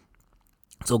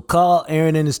 So call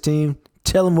Aaron and his team,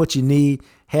 tell them what you need,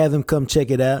 have them come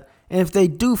check it out, and if they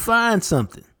do find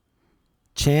something,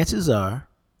 chances are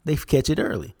they catch it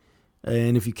early.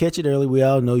 And if you catch it early, we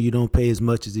all know you don't pay as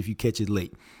much as if you catch it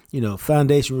late.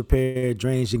 Foundation repair,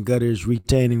 drainage and gutters,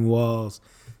 retaining walls,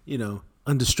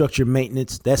 understructure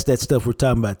maintenance. That's that stuff we're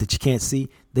talking about that you can't see.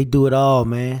 They do it all,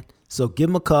 man. So give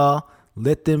them a call,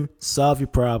 let them solve your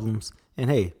problems,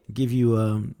 and hey, give you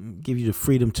the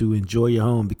freedom to enjoy your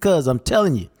home. Because I'm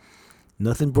telling you,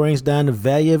 nothing brings down the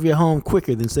value of your home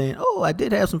quicker than saying, oh, I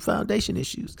did have some foundation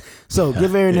issues. So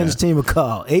give Aaron and his team a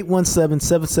call,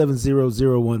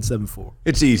 817-770-0174.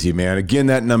 It's easy, man. Again,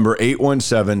 that number,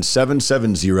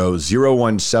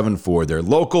 817-770-0174. They're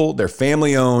local. They're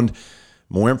family-owned.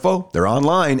 More info, they're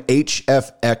online,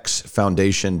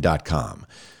 hfxfoundation.com.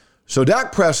 So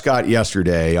Dak Prescott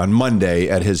yesterday, on Monday,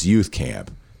 at his youth camp,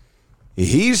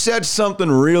 he said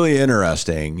something really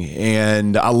interesting,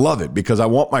 and I love it because I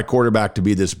want my quarterback to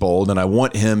be this bold, and I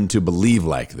want him to believe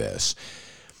like this.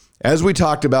 As we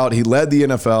talked about, he led the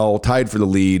NFL, tied for the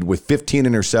lead with 15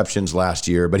 interceptions last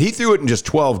year, but he threw it in just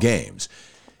 12 games.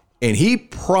 And he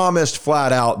promised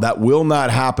flat out that will not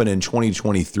happen in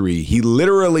 2023. He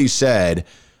literally said,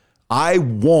 I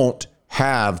won't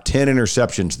have 10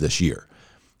 interceptions this year.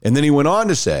 And then he went on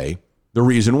to say the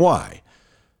reason why.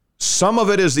 Some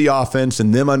of it is the offense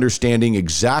and them understanding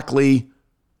exactly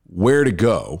where to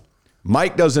go.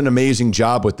 Mike does an amazing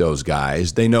job with those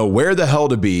guys. They know where the hell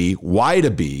to be, why to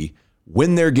be,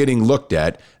 when they're getting looked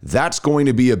at. That's going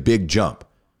to be a big jump.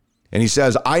 And he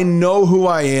says, I know who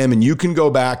I am, and you can go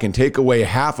back and take away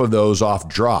half of those off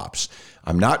drops.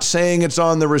 I'm not saying it's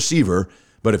on the receiver,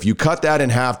 but if you cut that in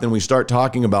half, then we start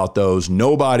talking about those.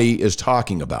 Nobody is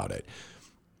talking about it.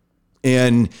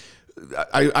 And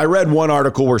I read one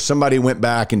article where somebody went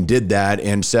back and did that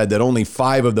and said that only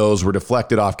 5 of those were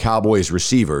deflected off Cowboys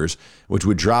receivers, which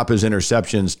would drop his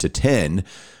interceptions to 10.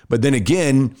 But then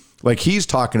again, like he's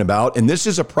talking about, and this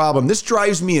is a problem. This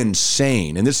drives me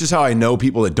insane. And this is how I know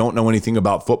people that don't know anything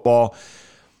about football.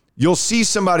 You'll see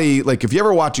somebody, like if you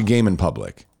ever watch a game in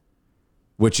public,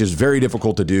 which is very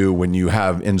difficult to do when you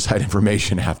have inside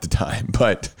information half the time.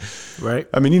 But, right.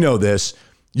 I mean, you know this.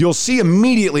 You'll see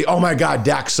immediately, oh, my God,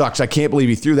 Dak sucks. I can't believe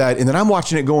he threw that. And then I'm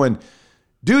watching it going,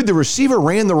 dude, the receiver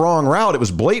ran the wrong route. It was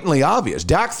blatantly obvious.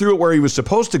 Dak threw it where he was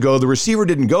supposed to go. The receiver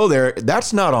didn't go there.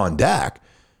 That's not on Dak.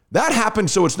 That happened,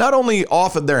 so it's not only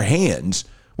off of their hands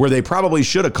where they probably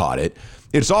should have caught it.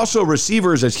 It's also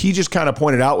receivers, as he just kind of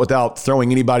pointed out without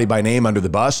throwing anybody by name under the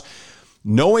bus,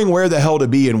 knowing where the hell to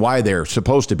be and why they're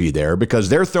supposed to be there, because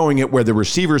they're throwing it where the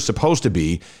receiver's supposed to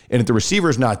be, and if the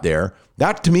receiver's not there,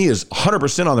 that to me is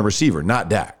 100% on the receiver, not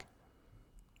Dak.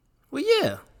 Well,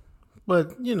 yeah,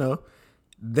 but you know,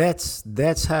 that's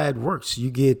how it works.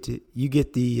 You get the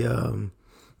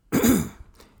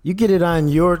you get it on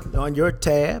your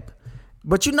tab,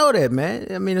 but you know that, man.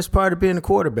 I mean, it's part of being a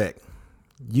quarterback.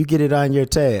 You get it on your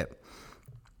tab,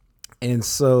 and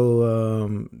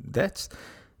so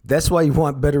that's why you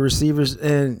want better receivers.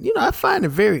 And, you know, I find it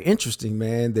very interesting,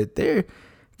 man, that there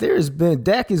has been,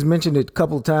 Dak has mentioned it a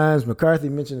couple of times, McCarthy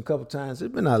mentioned it a couple of times.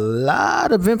 There's been a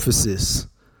lot of emphasis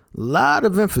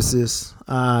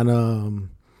on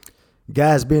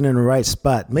guys being in the right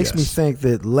spot. Makes me think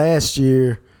that last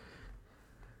year,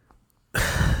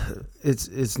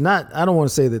 it's not, I don't want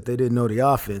to say that they didn't know the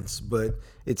offense, but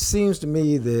it seems to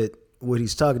me that what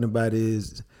he's talking about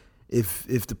is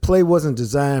if the play wasn't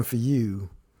designed for you,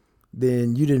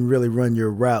 then you didn't really run your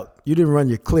route. You didn't run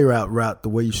your clear out route the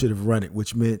way you should have run it,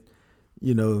 which meant,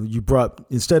 you know,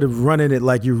 instead of running it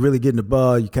like you're really getting the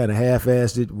ball, you kind of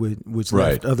half-assed it, which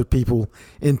left other people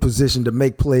in position to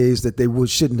make plays that they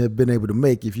shouldn't have been able to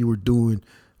make if you were doing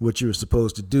what you were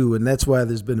supposed to do. And that's why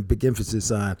there's been a big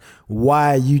emphasis on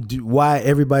why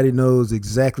everybody knows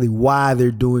exactly why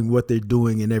they're doing what they're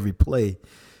doing in every play.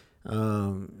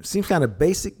 Seems kind of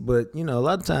basic, but, you know, a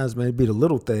lot of times, man, it'd be the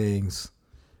little things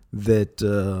that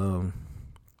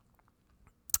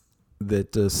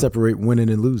separate winning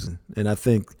and losing. And I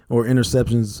think, or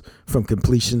interceptions from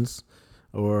completions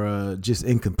or just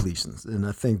incompletions. And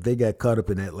I think they got caught up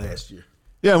in that last year.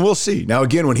 Yeah, and we'll see. Now,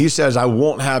 again, when he says, I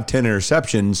won't have 10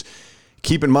 interceptions,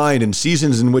 keep in mind, in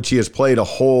seasons in which he has played a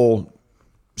whole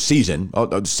season,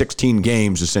 16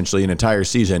 games, essentially, an entire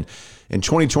season. In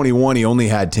 2021, he only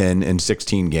had 10 in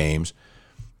 16 games.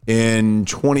 In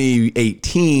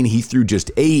 2018, he threw just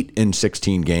 8 in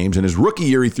 16 games. In his rookie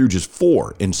year, he threw just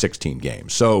 4 in 16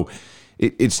 games. So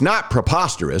it's not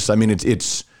preposterous. I mean,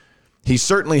 he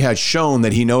certainly has shown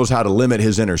that he knows how to limit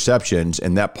his interceptions,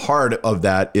 and that part of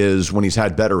that is when he's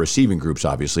had better receiving groups,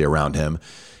 obviously, around him,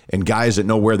 and guys that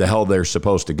know where the hell they're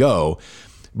supposed to go.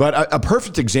 But a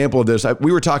perfect example of this,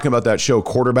 we were talking about that show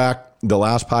Quarterback, the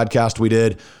last podcast we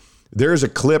did. There's a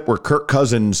clip where Kirk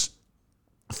Cousins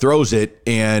throws it,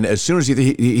 and as soon as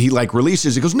he like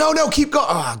releases, he goes, no, keep going.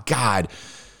 Oh, God.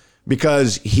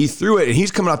 Because he threw it, and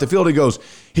he's coming out the field. He goes,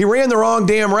 he ran the wrong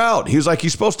damn route. He was like,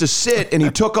 he's supposed to sit, and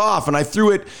he took off, and I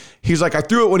threw it. He's like, I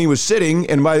threw it when he was sitting,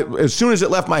 and as soon as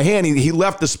it left my hand, he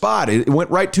left the spot. It went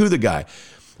right to the guy.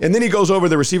 And then he goes over,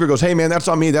 the receiver goes, hey, man, that's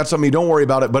on me. Don't worry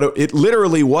about it. But it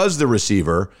literally was the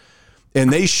receiver.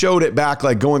 And they showed it back,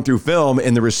 like going through film,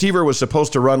 and the receiver was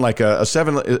supposed to run like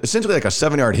essentially like a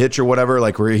 7-yard hitch or whatever,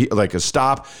 like like a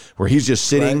stop where he's just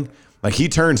sitting, like he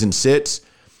turns and sits,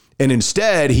 and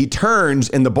instead he turns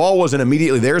and the ball wasn't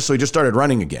immediately there, so he just started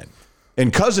running again.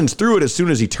 And Cousins threw it as soon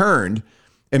as he turned,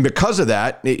 and because of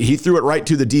that, he threw it right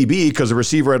to the DB because the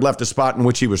receiver had left a spot in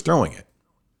which he was throwing it.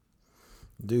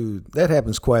 Dude, that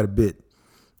happens quite a bit.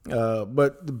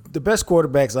 But the best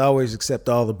quarterbacks always accept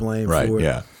all the blame for it.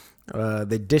 Yeah.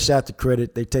 They dish out the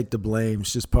credit. They take the blame.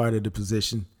 It's just part of the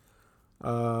position.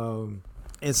 And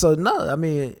so, no, I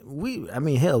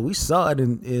mean, hell, we saw it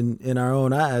in our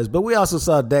own eyes, but we also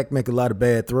saw Dak make a lot of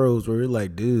bad throws where you're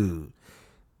like, dude.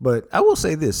 But I will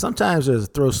say this. Sometimes there's a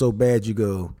throw so bad you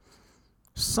go,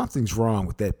 something's wrong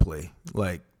with that play.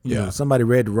 Like, you know, somebody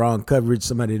read the wrong coverage.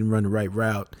 Somebody didn't run the right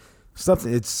route.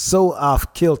 It's so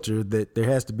off kilter that there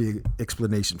has to be an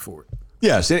explanation for it.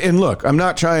 Yes, and look, I'm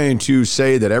not trying to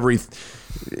say that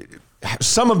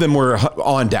some of them were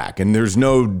on Dak, and there's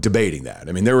no debating that.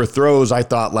 I mean, there were throws I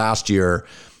thought last year,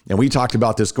 and we talked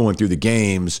about this going through the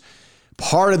games.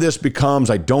 Part of this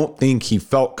becomes I don't think he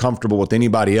felt comfortable with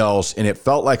anybody else, and it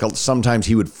felt like sometimes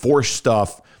he would force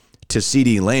stuff to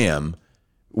CeeDee Lamb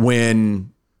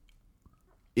when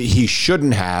he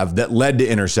shouldn't have, that led to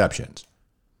interceptions.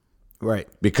 Right.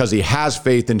 Because he has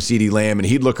faith in CeeDee Lamb, and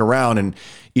he'd look around and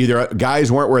either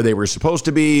guys weren't where they were supposed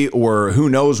to be, or who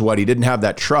knows what, he didn't have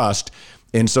that trust.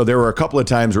 And so there were a couple of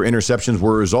times where interceptions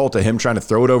were a result of him trying to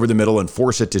throw it over the middle and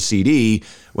force it to CD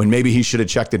when maybe he should have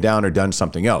checked it down or done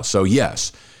something else. So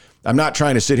yes, I'm not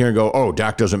trying to sit here and go, oh,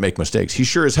 Dak doesn't make mistakes. He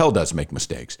sure as hell does make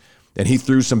mistakes. And he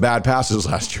threw some bad passes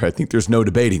last year. I think there's no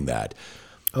debating that.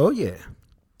 Oh, yeah.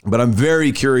 But I'm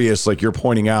very curious, like you're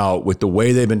pointing out, with the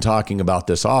way they've been talking about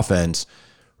this offense,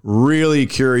 really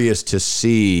curious to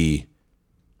see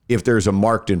if there's a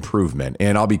marked improvement.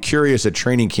 And I'll be curious at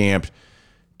training camp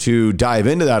to dive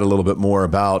into that a little bit more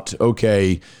about,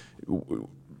 okay,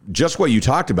 just what you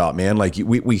talked about, man. Like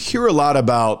we hear a lot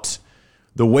about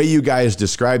the way you guys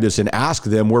describe this and ask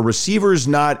them, were receivers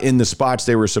not in the spots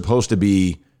they were supposed to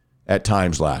be at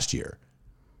times last year?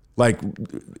 Like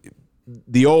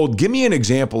the old, give me an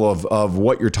example of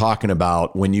what you're talking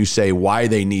about when you say why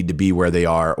they need to be where they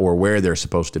are or where they're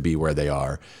supposed to be where they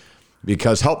are.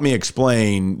 Because help me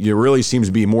explain, there really seems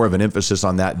to be more of an emphasis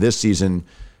on that this season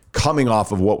coming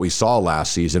off of what we saw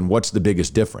last season. What's the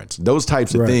biggest difference? Those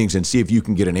types of things, and see if you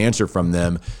can get an answer from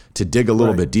them to dig a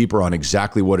little bit deeper on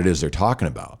exactly what it is they're talking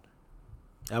about.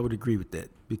 I would agree with that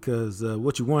because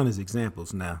what you want is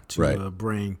examples now to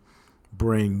bring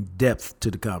depth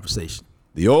to the conversation.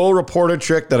 The old reporter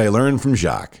trick that I learned from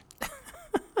Jacques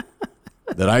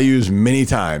that I use many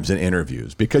times in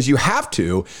interviews because you have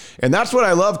to. And that's what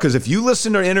I love, because if you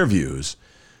listen to interviews,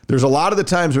 there's a lot of the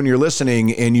times when you're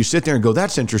listening and you sit there and go,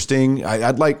 that's interesting.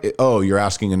 I'd like, oh, you're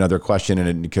asking another question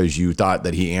and because you thought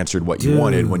that he answered what you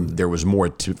wanted when there was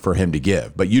more for him to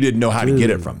give, but you didn't know how to get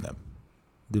it from them.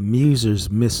 The Musers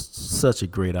missed such a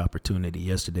great opportunity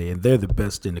yesterday, and they're the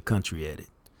best in the country at it.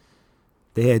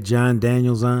 They had John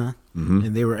Daniels on,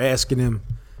 and they were asking him,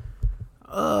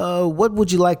 what would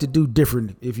you like to do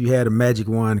different if you had a magic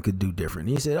wand and could do different?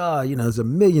 And he said, there's a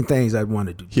million things I'd want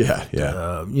to do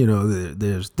different.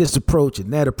 There's this approach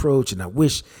and that approach, and I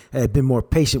wish I had been more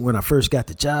patient when I first got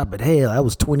the job, but hell, I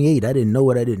was 28. I didn't know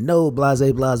what I didn't know, blase,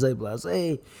 blase,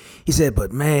 blase. He said,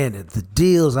 but man, the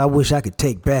deals I wish I could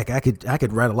take back, I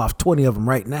could rattle off 20 of them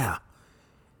right now.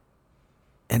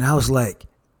 And I was like,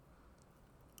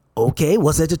 okay,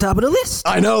 what's at the top of the list?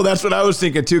 I know, that's what I was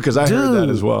thinking too, because I heard that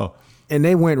as well. And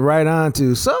they went right on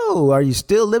to, so are you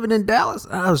still living in Dallas?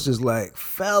 And I was just like,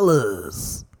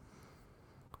 fellas.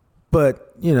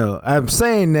 But, I'm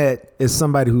saying that as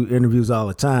somebody who interviews all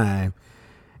the time.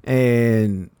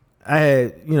 And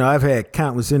I've had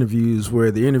countless interviews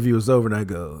where the interview is over and I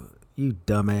go, you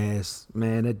dumbass,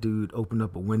 man, that dude opened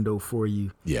up a window for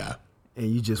you. Yeah. And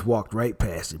you just walked right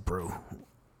past it, bro.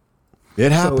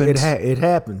 It happens. So it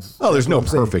happens. Oh, there's no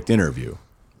perfect interview.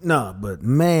 No, but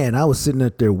man, I was sitting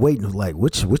up there waiting, like,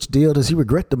 which deal does he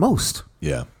regret the most?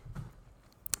 Yeah.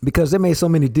 Because they made so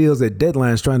many deals at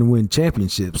deadlines trying to win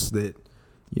championships that,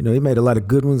 he made a lot of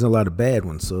good ones and a lot of bad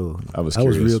ones. So I was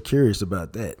real curious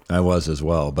about that. I was as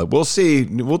well. But we'll see.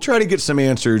 We'll try to get some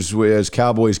answers as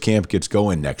Cowboys camp gets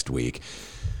going next week.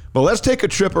 But let's take a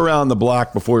trip around the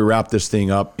block before we wrap this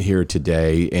thing up here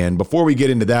today. And before we get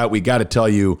into that, we got to tell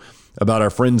you about our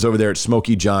friends over there at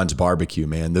Smokey John's Barbecue,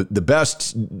 man. The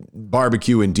best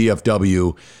barbecue in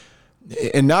DFW.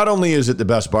 And not only is it the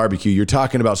best barbecue, you're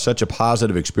talking about such a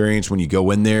positive experience when you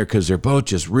go in there because they're both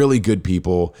just really good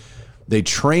people. They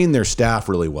train their staff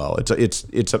really well. It's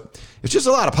just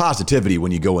a lot of positivity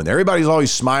when you go in there. Everybody's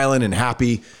always smiling and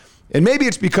happy. And maybe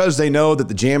it's because they know that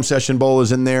the Jam Session Bowl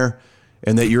is in there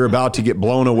and that you're about to get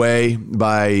blown away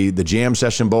by the Jam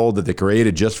Session Bowl that they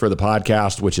created just for the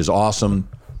podcast, which is awesome.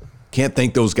 Can't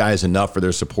thank those guys enough for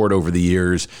their support over the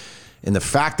years. And the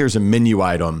fact there's a menu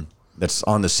item that's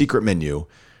on the secret menu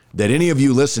that any of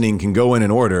you listening can go in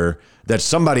and order, that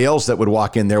somebody else that would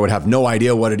walk in there would have no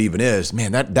idea what it even is.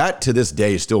 Man, that to this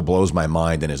day still blows my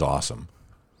mind and is awesome.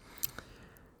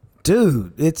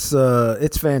 Dude, it's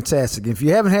fantastic. If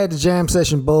you haven't had the Jam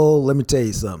Session Bowl, let me tell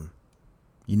you something.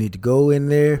 You need to go in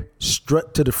there,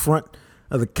 strut to the front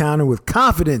of the counter with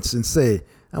confidence and say,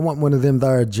 I want one of them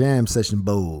there Jam Session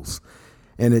Bowls.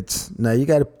 And now you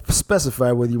got to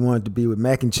specify whether you want it to be with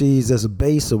mac and cheese as a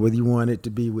base or whether you want it to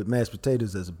be with mashed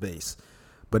potatoes as a base.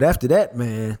 But after that,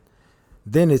 man,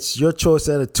 then it's your choice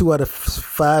out of 2 out of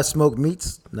 5 smoked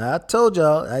meats. Now, I told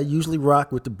y'all I usually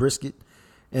rock with the brisket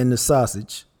and the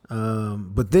sausage.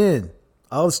 But then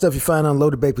all the stuff you find on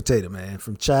loaded baked potato, man,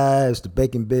 from chives to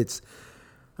bacon bits,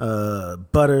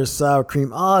 butter, sour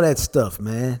cream, all that stuff,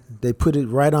 man. They put it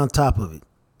right on top of it.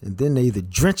 And then they either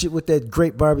drench it with that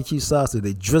great barbecue sauce or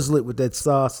they drizzle it with that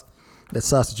sauce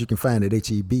that you can find at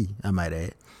H-E-B, I might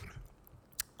add.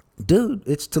 Dude,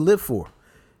 it's to live for.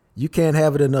 You can't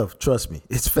have it enough. Trust me.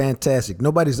 It's fantastic.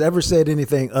 Nobody's ever said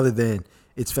anything other than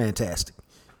it's fantastic.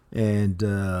 And,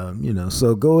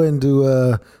 so go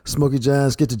into Smokey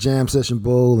John's, get the Jam Session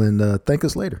Bowl, and thank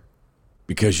us later.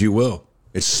 Because you will.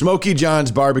 It's Smokey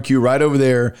John's Barbecue right over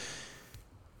there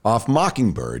off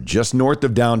Mockingbird, just north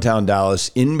of downtown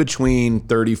Dallas, in between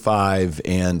 35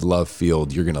 and Love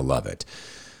Field. You're going to love it.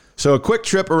 So a quick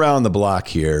trip around the block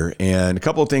here, and a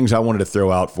couple of things I wanted to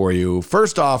throw out for you.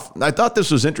 First off, I thought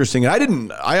this was interesting.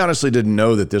 I honestly didn't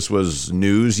know that this was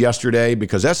news yesterday,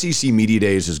 because SEC Media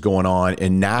Days is going on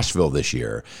in Nashville this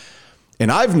year.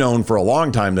 And I've known for a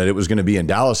long time that it was going to be in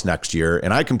Dallas next year,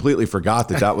 and I completely forgot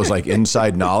that that was like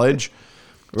inside knowledge.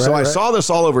 So I saw this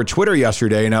all over Twitter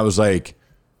yesterday, and I was like,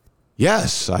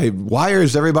 yes, why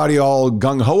is everybody all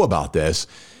gung-ho about this?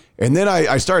 And then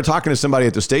I started talking to somebody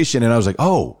at the station, and I was like,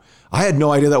 oh, I had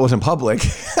no idea that wasn't public.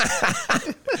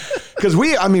 Because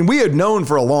we had known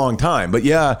for a long time. But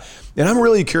yeah, and I'm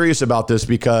really curious about this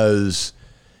because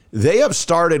they have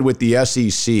started with the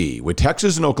SEC, with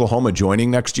Texas and Oklahoma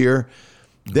joining next year.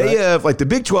 They have, like the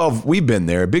Big 12, we've been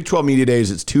there. Big 12 Media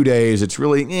Days, it's 2 days. It's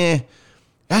really,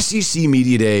 SEC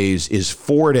Media Days is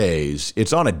 4 days.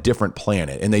 It's on a different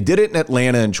planet. And they did it in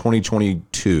Atlanta in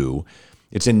 2022.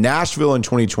 It's in Nashville in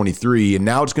 2023. And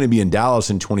now it's going to be in Dallas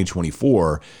in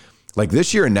 2024. Like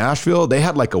this year in Nashville, they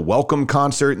had like a welcome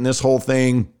concert and this whole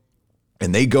thing.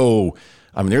 And they go,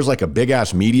 there's like a big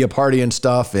ass media party and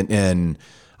stuff. And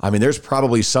there's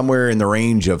probably somewhere in the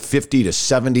range of 50 to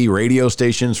 70 radio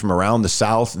stations from around the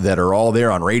South that are all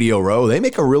there on Radio Row. They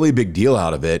make a really big deal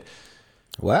out of it.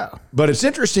 Wow. But it's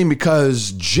interesting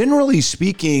because generally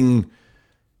speaking,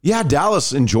 yeah,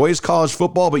 Dallas enjoys college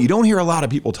football, but you don't hear a lot of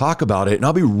people talk about it. And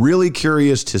I'll be really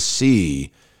curious to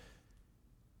see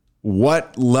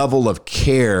what level of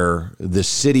care the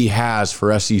city has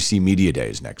for SEC Media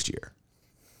Days next year.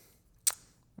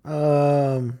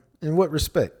 In what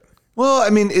respect? Well,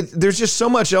 there's just so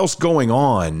much else going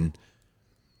on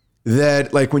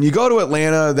that, like, when you go to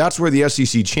Atlanta, that's where the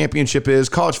SEC championship is.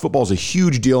 College football is a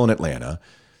huge deal in Atlanta.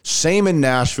 Same in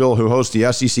Nashville, who hosts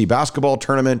the SEC basketball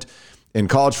tournament. And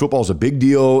college football is a big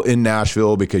deal in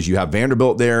Nashville because you have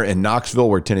Vanderbilt there, and Knoxville,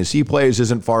 where Tennessee plays,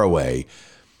 isn't far away.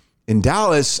 In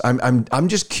Dallas, I'm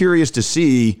just curious to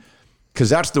see, because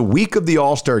that's the week of the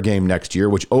All-Star game next year,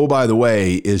 which, oh, by the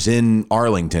way, is in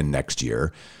Arlington next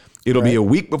year. It'll be a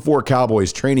week before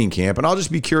Cowboys training camp, and I'll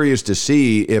just be curious to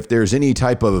see if there's any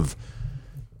type of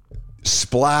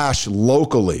splash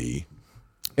locally.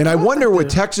 And I wonder with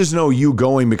Texas and OU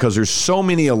going, because there's so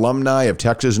many alumni of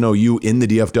Texas and OU in the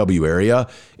DFW area,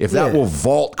 if that will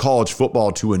vault college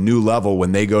football to a new level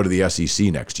when they go to the SEC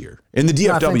next year. In the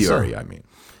DFW area,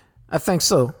 I think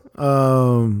so.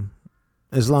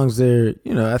 As long as they're,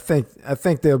 I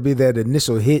think there'll be that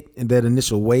initial hit and that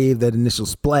initial wave, that initial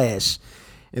splash.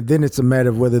 And then it's a matter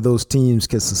of whether those teams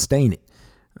can sustain it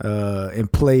and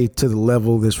play to the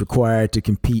level that's required to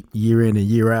compete year in and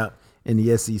year out in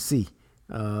the SEC.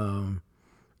 Now,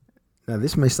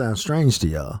 this may sound strange to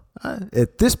y'all.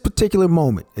 At this particular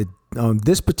moment, on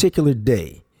this particular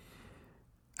day,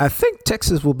 I think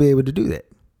Texas will be able to do that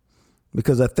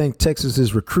because I think Texas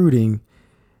is recruiting.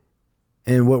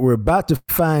 And what we're about to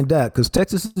find out, because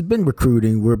Texas has been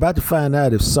recruiting, we're about to find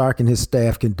out if Sark and his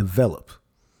staff can develop.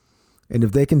 And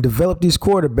if they can develop these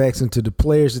quarterbacks into the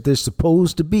players that they're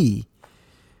supposed to be,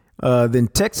 then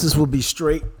Texas will be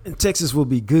straight and Texas will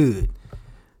be good.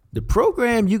 The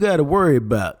program you got to worry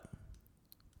about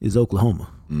is Oklahoma.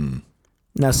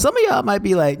 Now, some of y'all might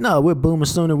be like, no, we're Boomer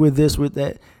Sooner, we're this, we're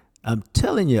that. I'm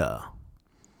telling y'all,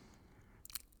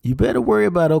 you better worry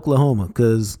about Oklahoma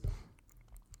because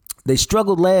they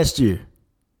struggled last year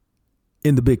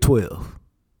in the Big 12.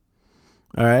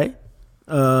 All right?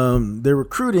 Their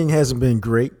recruiting hasn't been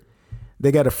great.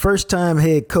 They got a first-time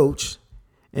head coach.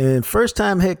 And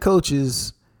first-time head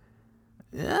coaches,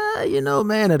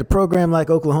 man, at a program like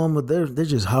Oklahoma, they're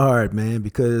just hard, man,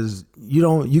 because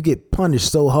you get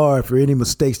punished so hard for any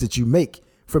mistakes that you make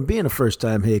from being a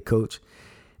first-time head coach.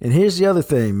 And here's the other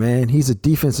thing, man. He's a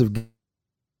defensive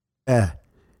guy,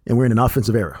 and we're in an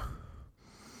offensive era.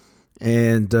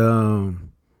 And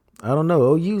I don't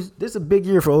know. This is a big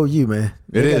year for OU, man.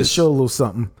 They got to show a little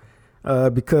something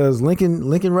because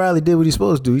Lincoln Riley did what he's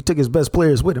supposed to do. He took his best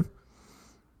players with him.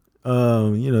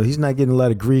 He's not getting a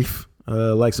lot of grief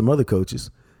like some other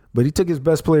coaches, but he took his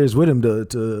best players with him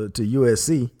to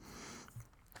USC.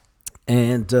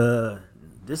 And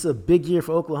this is a big year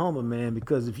for Oklahoma, man,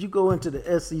 because if you go into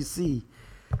the SEC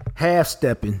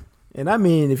half-stepping, and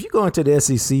if you go into the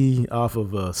SEC off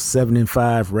of a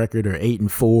 7-5 record or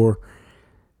 8-4,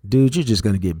 dude, you're just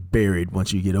going to get buried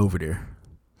once you get over there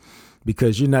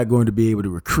because you're not going to be able to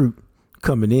recruit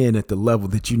coming in at the level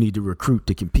that you need to recruit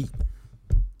to compete.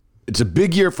 It's a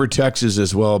big year for Texas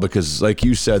as well because, like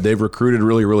you said, they've recruited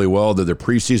really, really well. They're the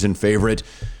preseason favorite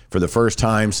for the first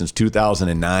time since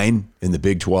 2009 in the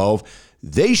Big 12.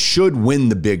 they should win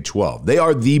the Big 12. They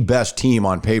are the best team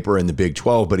on paper in the Big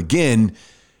 12. But again,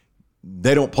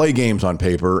 they don't play games on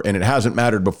paper, and it hasn't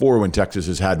mattered before when Texas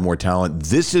has had more talent.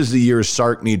 This is the year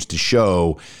Sark needs to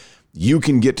show you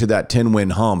can get to that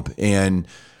 10-win hump, and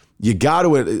you got to,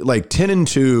 like,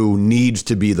 10-2 needs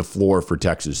to be the floor for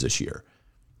Texas this year.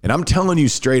 And I'm telling you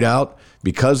straight out,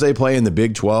 because they play in the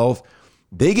Big 12,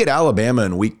 they get Alabama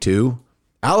in week 2.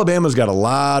 Alabama's got a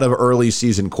lot of early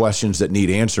season questions that need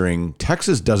answering.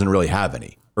 Texas doesn't really have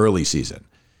any early season.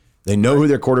 They know who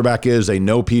their quarterback is. They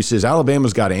know pieces.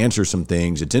 Alabama's got to answer some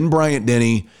things. It's in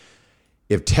Bryant-Denny.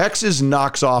 If Texas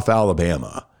knocks off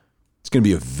Alabama, it's going to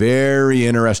be a very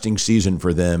interesting season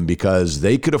for them because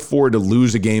they could afford to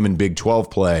lose a game in Big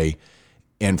 12 play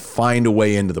and find a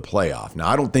way into the playoff. Now,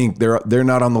 I don't think they're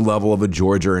not on the level of a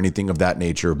Georgia or anything of that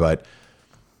nature, but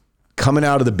coming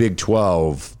out of the Big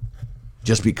 12,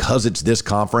 just because it's this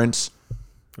conference,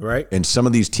 right? And some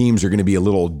of these teams are going to be a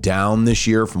little down this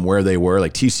year from where they were.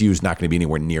 Like TCU is not going to be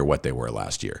anywhere near what they were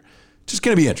last year. It's just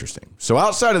going to be interesting. So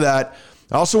outside of that,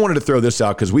 I also wanted to throw this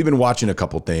out because we've been watching a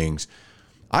couple things.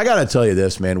 I got to tell you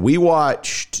this, man. We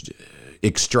watched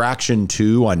Extraction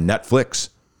 2 on Netflix,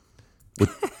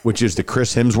 which is the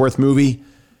Chris Hemsworth movie.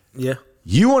 Yeah.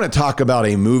 You want to talk about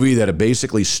a movie that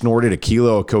basically snorted a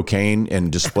kilo of cocaine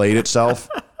and displayed itself?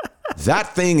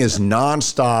 That thing is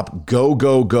nonstop, go,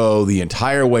 go, go the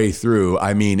entire way through.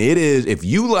 I mean, it is, if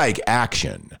you like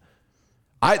action,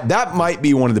 that might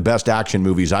be one of the best action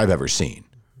movies I've ever seen.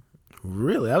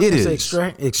 Really? I was going to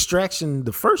say Extraction,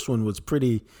 the first one was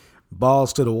pretty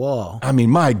balls to the wall. I mean,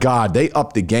 my God, they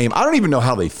upped the game. I don't even know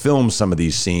how they filmed some of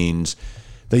these scenes.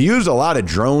 They use a lot of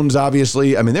drones,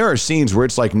 obviously. I mean, there are scenes where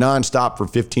it's like nonstop for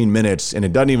 15 minutes, and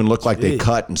it doesn't even look like they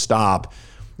cut and stop.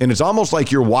 And it's almost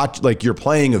like you're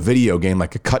playing a video game,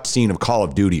 like a cut scene of Call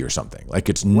of Duty or something. Like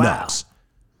it's nuts. Wow.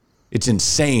 It's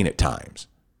insane at times.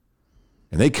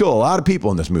 And they kill a lot of people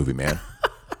in this movie, man.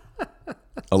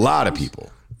 A lot of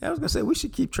people. I was going to say, we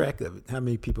should keep track of it, how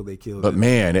many people they killed. But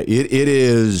man, it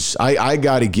is, I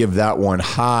got to give that one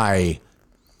high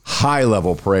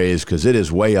level praise because it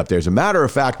is way up there. As a matter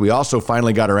of fact, we also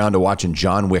finally got around to watching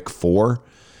John Wick 4.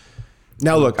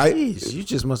 Now, look, you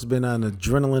just must have been on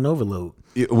adrenaline overload.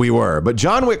 We were. But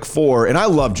John Wick 4, and I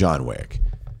love John Wick,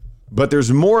 but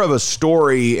there's more of a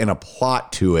story and a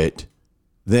plot to it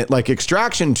that, like,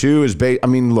 Extraction 2 is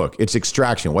look, it's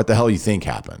Extraction. What the hell you think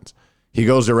happens? He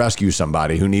goes to rescue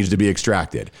somebody who needs to be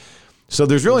extracted. So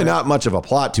there's really not much of a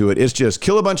plot to it. It's just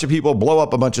kill a bunch of people, blow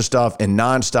up a bunch of stuff, and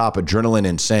nonstop adrenaline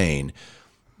insane.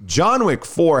 John Wick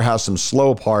 4 has some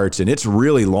slow parts, and it's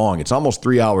really long. It's almost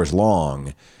 3 hours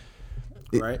long.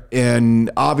 Right. And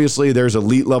obviously there's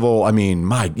elite level. I mean,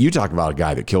 you talk about a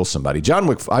guy that kills somebody. John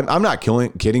Wick, I'm not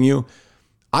kidding you.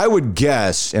 I would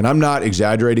guess, and I'm not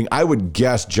exaggerating, I would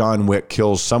guess John Wick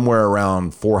kills somewhere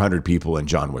around 400 people in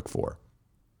John Wick 4.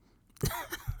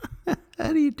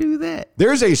 How do you do that?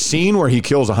 There's a scene where he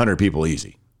kills 100 people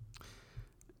easy.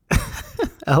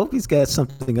 I hope he's got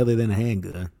something other than a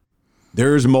handgun.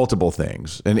 There's multiple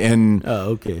things. And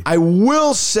oh, okay. I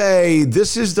will say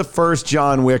this is the first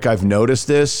John Wick I've noticed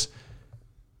this.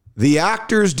 The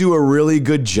actors do a really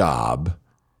good job,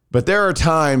 but there are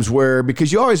times where,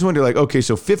 because you always wonder, like, okay,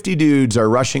 so 50 dudes are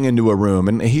rushing into a room,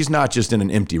 and he's not just in an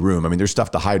empty room. I mean, there's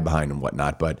stuff to hide behind and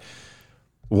whatnot, but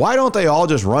why don't they all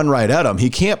just run right at him? He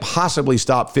can't possibly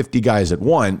stop 50 guys at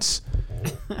once.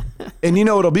 And,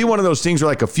 it'll be one of those things where,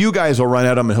 like, a few guys will run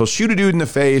at him and he'll shoot a dude in the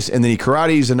face and then he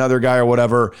karates another guy or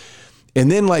whatever. And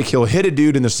then, like, he'll hit a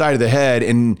dude in the side of the head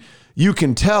and you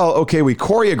can tell, okay, we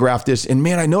choreographed this. And,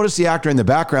 man, I noticed the actor in the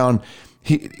background,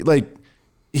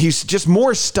 he's just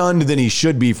more stunned than he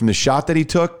should be from the shot that he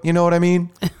took. You know what I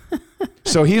mean?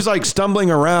 So he's, like,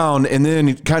 stumbling around and then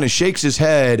he kind of shakes his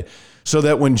head so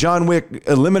that when John Wick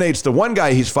eliminates the one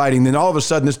guy he's fighting, then all of a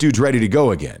sudden this dude's ready to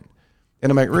go again. And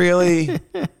I'm like, really?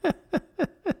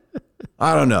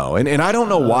 I don't know. And I don't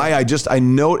know why. I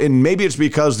know, and maybe it's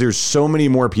because there's so many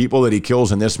more people that he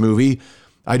kills in this movie.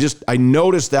 I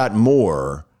noticed that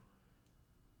more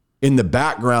in the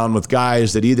background with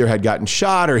guys that either had gotten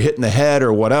shot or hit in the head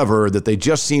or whatever, that they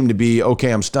just seem to be,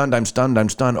 okay, I'm stunned.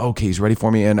 Okay, he's ready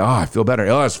for me. And I feel better.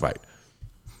 Let's fight.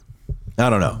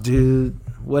 I don't know. Dude,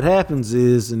 what happens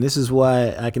is, and this is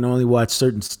why I can only watch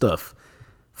certain stuff.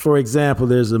 For example,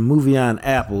 there's a movie on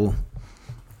Apple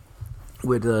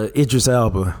with Idris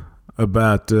Elba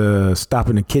about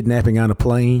stopping a kidnapping on a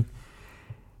plane.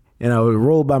 And I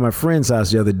rolled by my friend's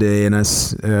house the other day, and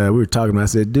we were talking about it. I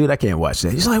said, dude, I can't watch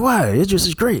that. He's like, why? Idris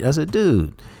is great. I said,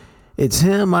 dude, it's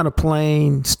him on a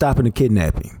plane stopping a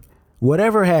kidnapping.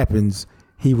 Whatever happens,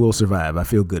 he will survive. I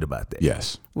feel good about that.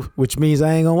 Yes. Which means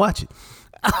I ain't going to watch it.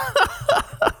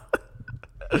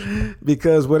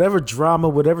 Because whatever drama,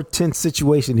 whatever tense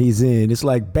situation he's in, it's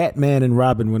like Batman and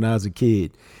Robin when I was a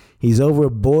kid. He's over a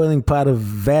boiling vat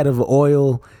of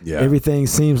oil. Yeah. Everything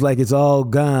seems like it's all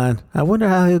gone. I wonder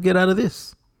how he'll get out of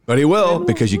this. But he will,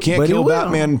 because you can't kill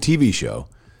Batman TV show.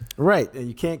 Right. And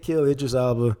you can't kill Idris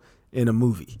Elba in a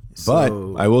movie. But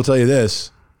I will tell you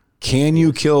this. Can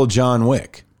you kill John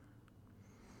Wick?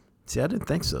 See, I didn't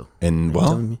think so. And,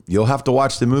 well, you'll have to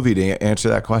watch the movie to answer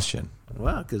that question.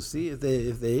 Wow, because see, if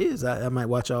there is, I might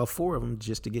watch all 4 of them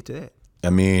just to get to that. I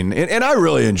mean, and I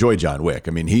really enjoy John Wick.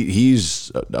 I mean,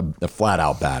 he's a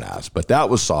flat-out badass, but that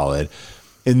was solid.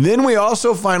 And then we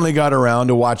also finally got around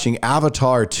to watching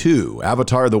Avatar 2,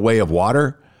 Avatar: The Way of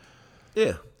Water.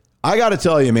 Yeah. I got to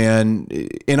tell you, man,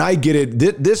 and I get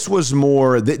it, this was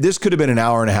more, this could have been an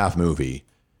hour-and-a-half movie.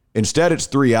 Instead, it's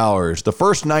 3 hours. The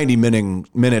first 90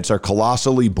 minutes are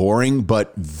colossally boring,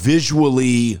 but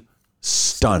visually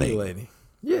stunning.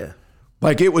 Yeah.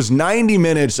 Like, it was 90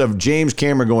 minutes of James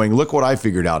Cameron going, look what I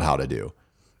figured out how to do.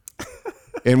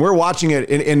 And we're watching it,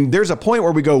 and there's a point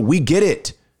where we go, we get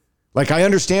it. Like, I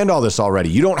understand all this already.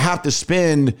 You don't have to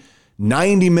spend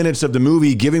 90 minutes of the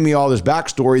movie giving me all this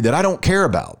backstory that I don't care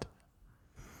about.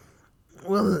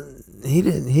 Well, he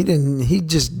didn't. He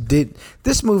just did.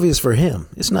 This movie is for him.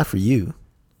 It's not for you.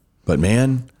 But,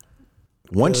 man,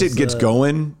 once it gets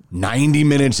going, 90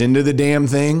 minutes into the damn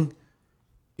thing,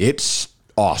 it's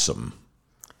awesome.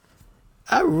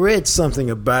 I read something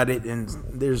about it, and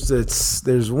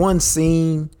there's one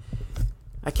scene.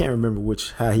 I can't remember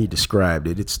how he described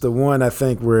it. It's the one, I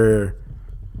think, where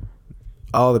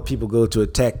all the people go to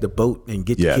attack the boat and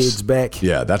get the kids back.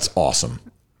 Yeah, that's awesome.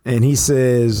 And he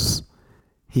says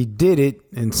he did it,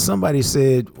 and somebody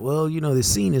said, well, the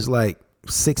scene is like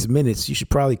 6 minutes. You should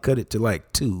probably cut it to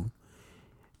like 2.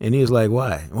 And he was like,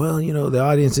 why? Well, the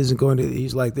audience isn't going to,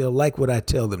 he's like, they'll like what I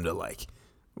tell them to like.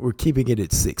 We're keeping it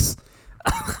at 6.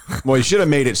 Well, you should have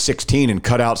made it 16 and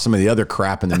cut out some of the other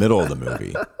crap in the middle of the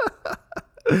movie.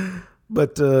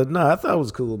 But no, I thought it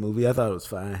was a cool movie. I thought it was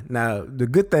fine. Now, the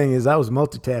good thing is I was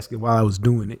multitasking while I was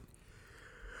doing it.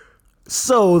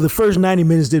 So the first 90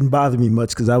 minutes didn't bother me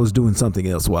much because I was doing something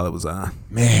else while it was on.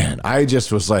 Man, I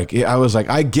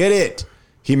get it.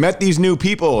 He met these new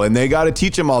people and they got to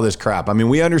teach him all this crap. I mean,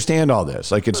 we understand all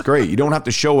this. Like, it's great. You don't have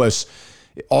to show us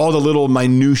all the little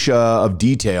minutia of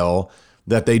detail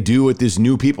that they do with these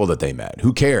new people that they met.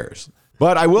 Who cares?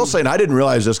 But I will say, and I didn't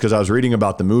realize this because I was reading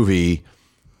about the movie,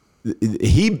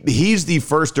 he's the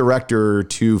first director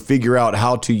to figure out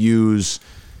how to use,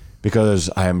 because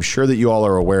I am sure that you all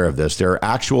are aware of this, there are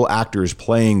actual actors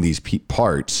playing these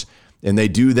parts, and they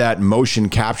do that motion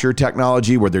capture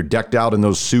technology where they're decked out in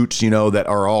those suits, that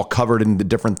are all covered in the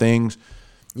different things.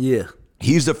 Yeah.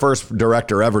 He's the first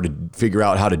director ever to figure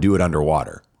out how to do it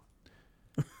underwater.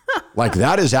 Like,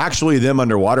 that is actually them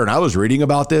underwater. And I was reading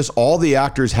about this. All the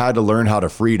actors had to learn how to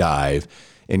free dive.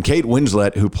 And Kate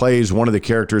Winslet, who plays one of the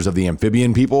characters of the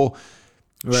amphibian people,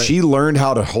 right, she learned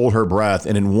how to hold her breath.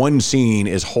 And in one scene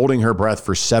is holding her breath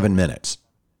for 7 minutes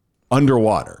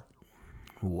underwater.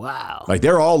 Wow. Like,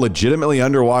 they're all legitimately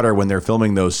underwater when they're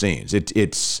filming those scenes.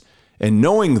 And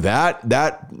knowing that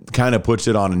kind of puts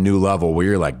it on a new level where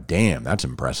you're like, damn, that's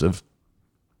impressive.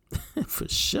 For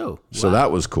sure. So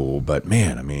that was cool. But,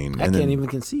 man, I mean, I can't even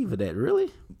conceive of that. Really?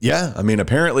 Yeah. I mean,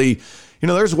 apparently,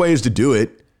 there's ways to do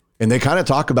it. And they kind of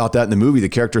talk about that in the movie. The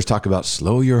characters talk about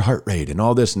slow your heart rate and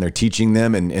all this, and they're teaching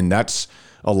them. And that's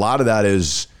a lot of that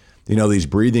is, these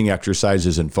breathing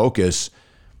exercises and focus.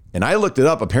 And I looked it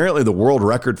up. Apparently, the world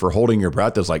record for holding your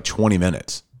breath is like 20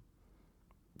 minutes.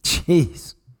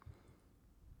 Jeez.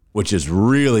 Which is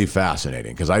really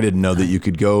fascinating because I didn't know that you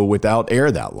could go without air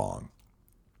that long.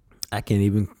 I can't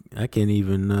even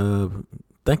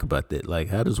think about that. Like,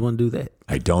 how does one do that?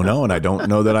 I don't know, and I don't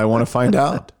know that I want to find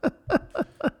out.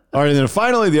 All right, and then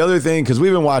finally, the other thing, because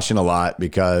we've been watching a lot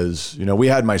because, we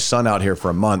had my son out here for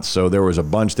a month, so there was a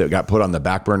bunch that got put on the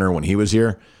back burner when he was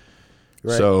here.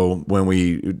 Right. So when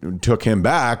we took him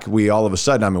back, we all of a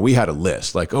sudden, we had a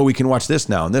list. Like, we can watch this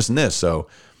now and this and this. So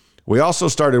we also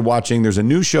started watching, there's a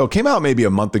new show, came out maybe a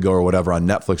month ago or whatever on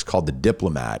Netflix called The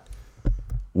Diplomat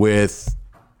with,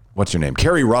 what's her name?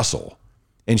 Carrie Russell.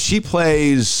 And she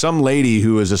plays some lady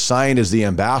who is assigned as the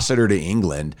ambassador to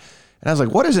England. And I was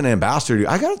like, what is an ambassador do?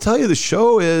 I got to tell you, the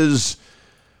show is,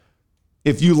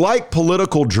 if you like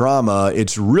political drama,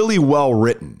 it's really well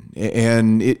written.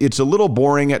 And it's a little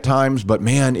boring at times, but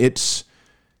man, it's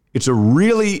a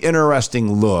really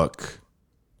interesting look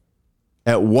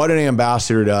at what an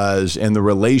ambassador does and the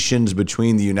relations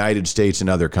between the United States and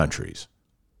other countries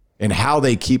and how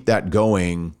they keep that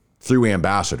going through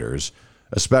ambassadors.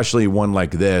 especially one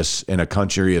like this in a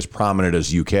country as prominent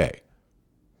as UK.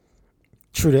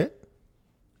 True that.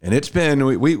 And it's been,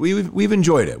 we've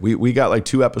enjoyed it. We got like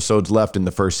 2 episodes left in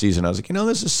the first season. I was like,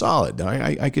 this is solid.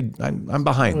 I'm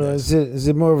behind this. Is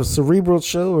it more of a cerebral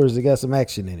show, or has it got some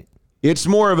action in it? It's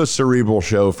more of a cerebral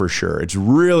show for sure. It's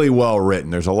really well written.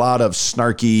 There's a lot of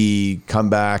snarky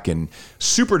comeback and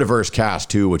super diverse cast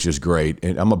too, which is great.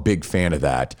 And I'm a big fan of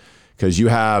that because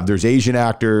there's Asian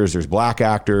actors, there's black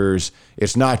actors.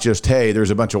 It's not just, hey,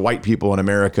 there's a bunch of white people in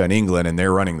America and England and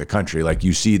they're running the country. Like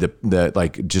you see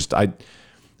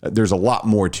there's a lot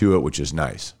more to it, which is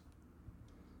nice.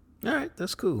 All right,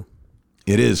 that's cool.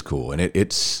 It is cool, and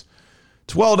it's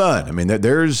well done. I mean,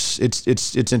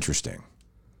 it's interesting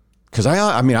because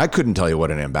I couldn't tell you what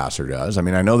an ambassador does. I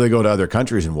mean, I know they go to other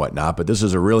countries and whatnot, but this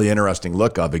is a really interesting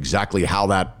look of exactly how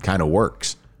that kind of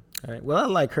works. All right. Well, I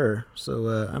like her,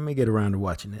 so I may get around to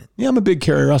watching that. Yeah, I'm a big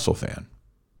Carrie Russell fan.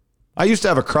 I used to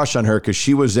have a crush on her because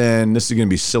she was in. This is going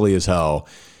to be silly as hell.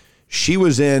 She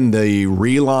was in the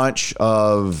relaunch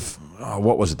of,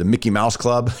 what was it, the Mickey Mouse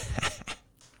Club?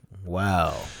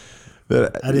 Wow.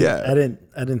 I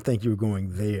didn't think you were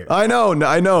going there. I know.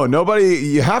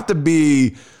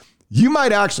 You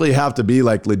might actually have to be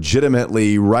like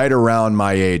legitimately right around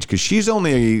my age because she's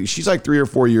like 3 or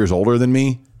 4 years older than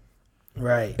me.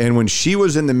 Right. And when she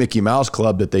was in the Mickey Mouse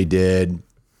Club that they did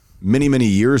many, many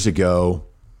years ago,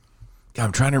 God,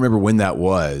 I'm trying to remember when that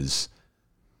was.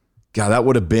 God, that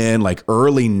would have been like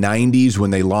early 90s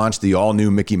when they launched the all-new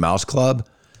Mickey Mouse Club.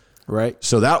 Right.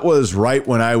 So that was right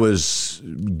when I was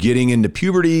getting into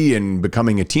puberty and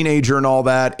becoming a teenager and all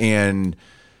that. And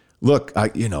look,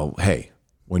 hey,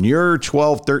 when you're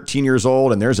 12, 13 years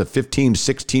old and there's a 15,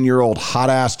 16-year-old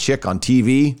hot-ass chick on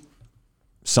TV,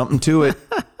 something to it.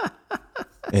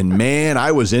 And man,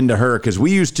 I was into her because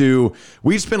we'd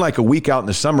spend like a week out in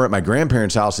the summer at my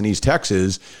grandparents' house in East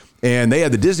Texas. And they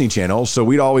had the Disney Channel, so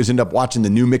we'd always end up watching the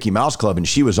new Mickey Mouse Club, and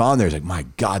she was on there. It's like, my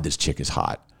God, this chick is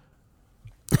hot.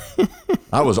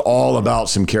 I was all about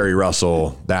some Carrie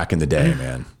Russell back in the day,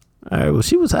 man. All right, well,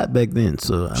 she was hot back then,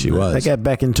 so I got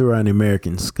back into her on The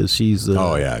Americans because she's...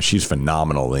 oh, yeah, she's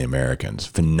phenomenal, The Americans.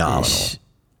 Phenomenal.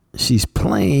 She's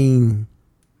plain,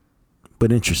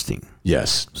 but interesting.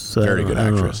 Yes, so, very good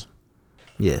actress.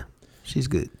 Yeah, she's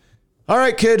good. All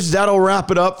right, kids, that'll wrap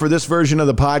it up for this version of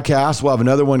the podcast. We'll have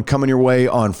another one coming your way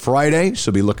on Friday,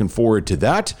 so be looking forward to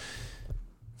that.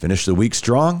 Finish the week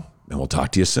strong, and we'll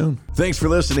talk to you soon. Thanks for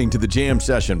listening to the Jam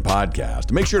Session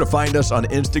Podcast. Make sure to find us on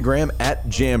Instagram at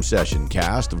Jam Session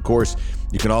Cast. Of course,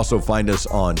 you can also find us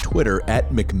on Twitter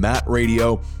at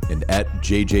McMattRadio and at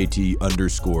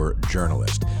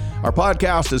JJT_journalist. Our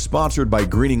podcast is sponsored by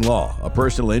Greening Law, a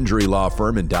personal injury law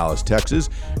firm in Dallas, Texas.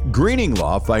 Greening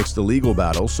Law fights the legal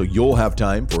battle so you'll have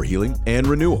time for healing and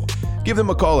renewal. Give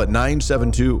them a call at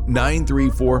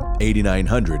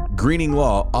 972-934-8900. Greening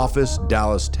Law Office,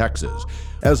 Dallas, Texas.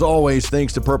 As always,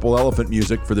 thanks to Purple Elephant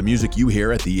Music for the music you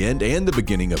hear at the end and the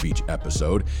beginning of each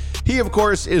episode. He, of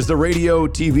course, is the radio,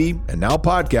 TV, and now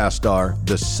podcast star,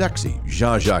 the sexy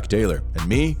Jean-Jacques Taylor. And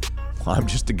me, I'm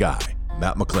just a guy,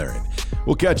 Matt McLaren.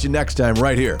 We'll catch you next time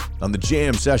right here on the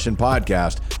Jam Session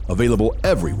Podcast, available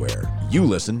everywhere you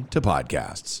listen to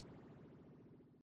podcasts.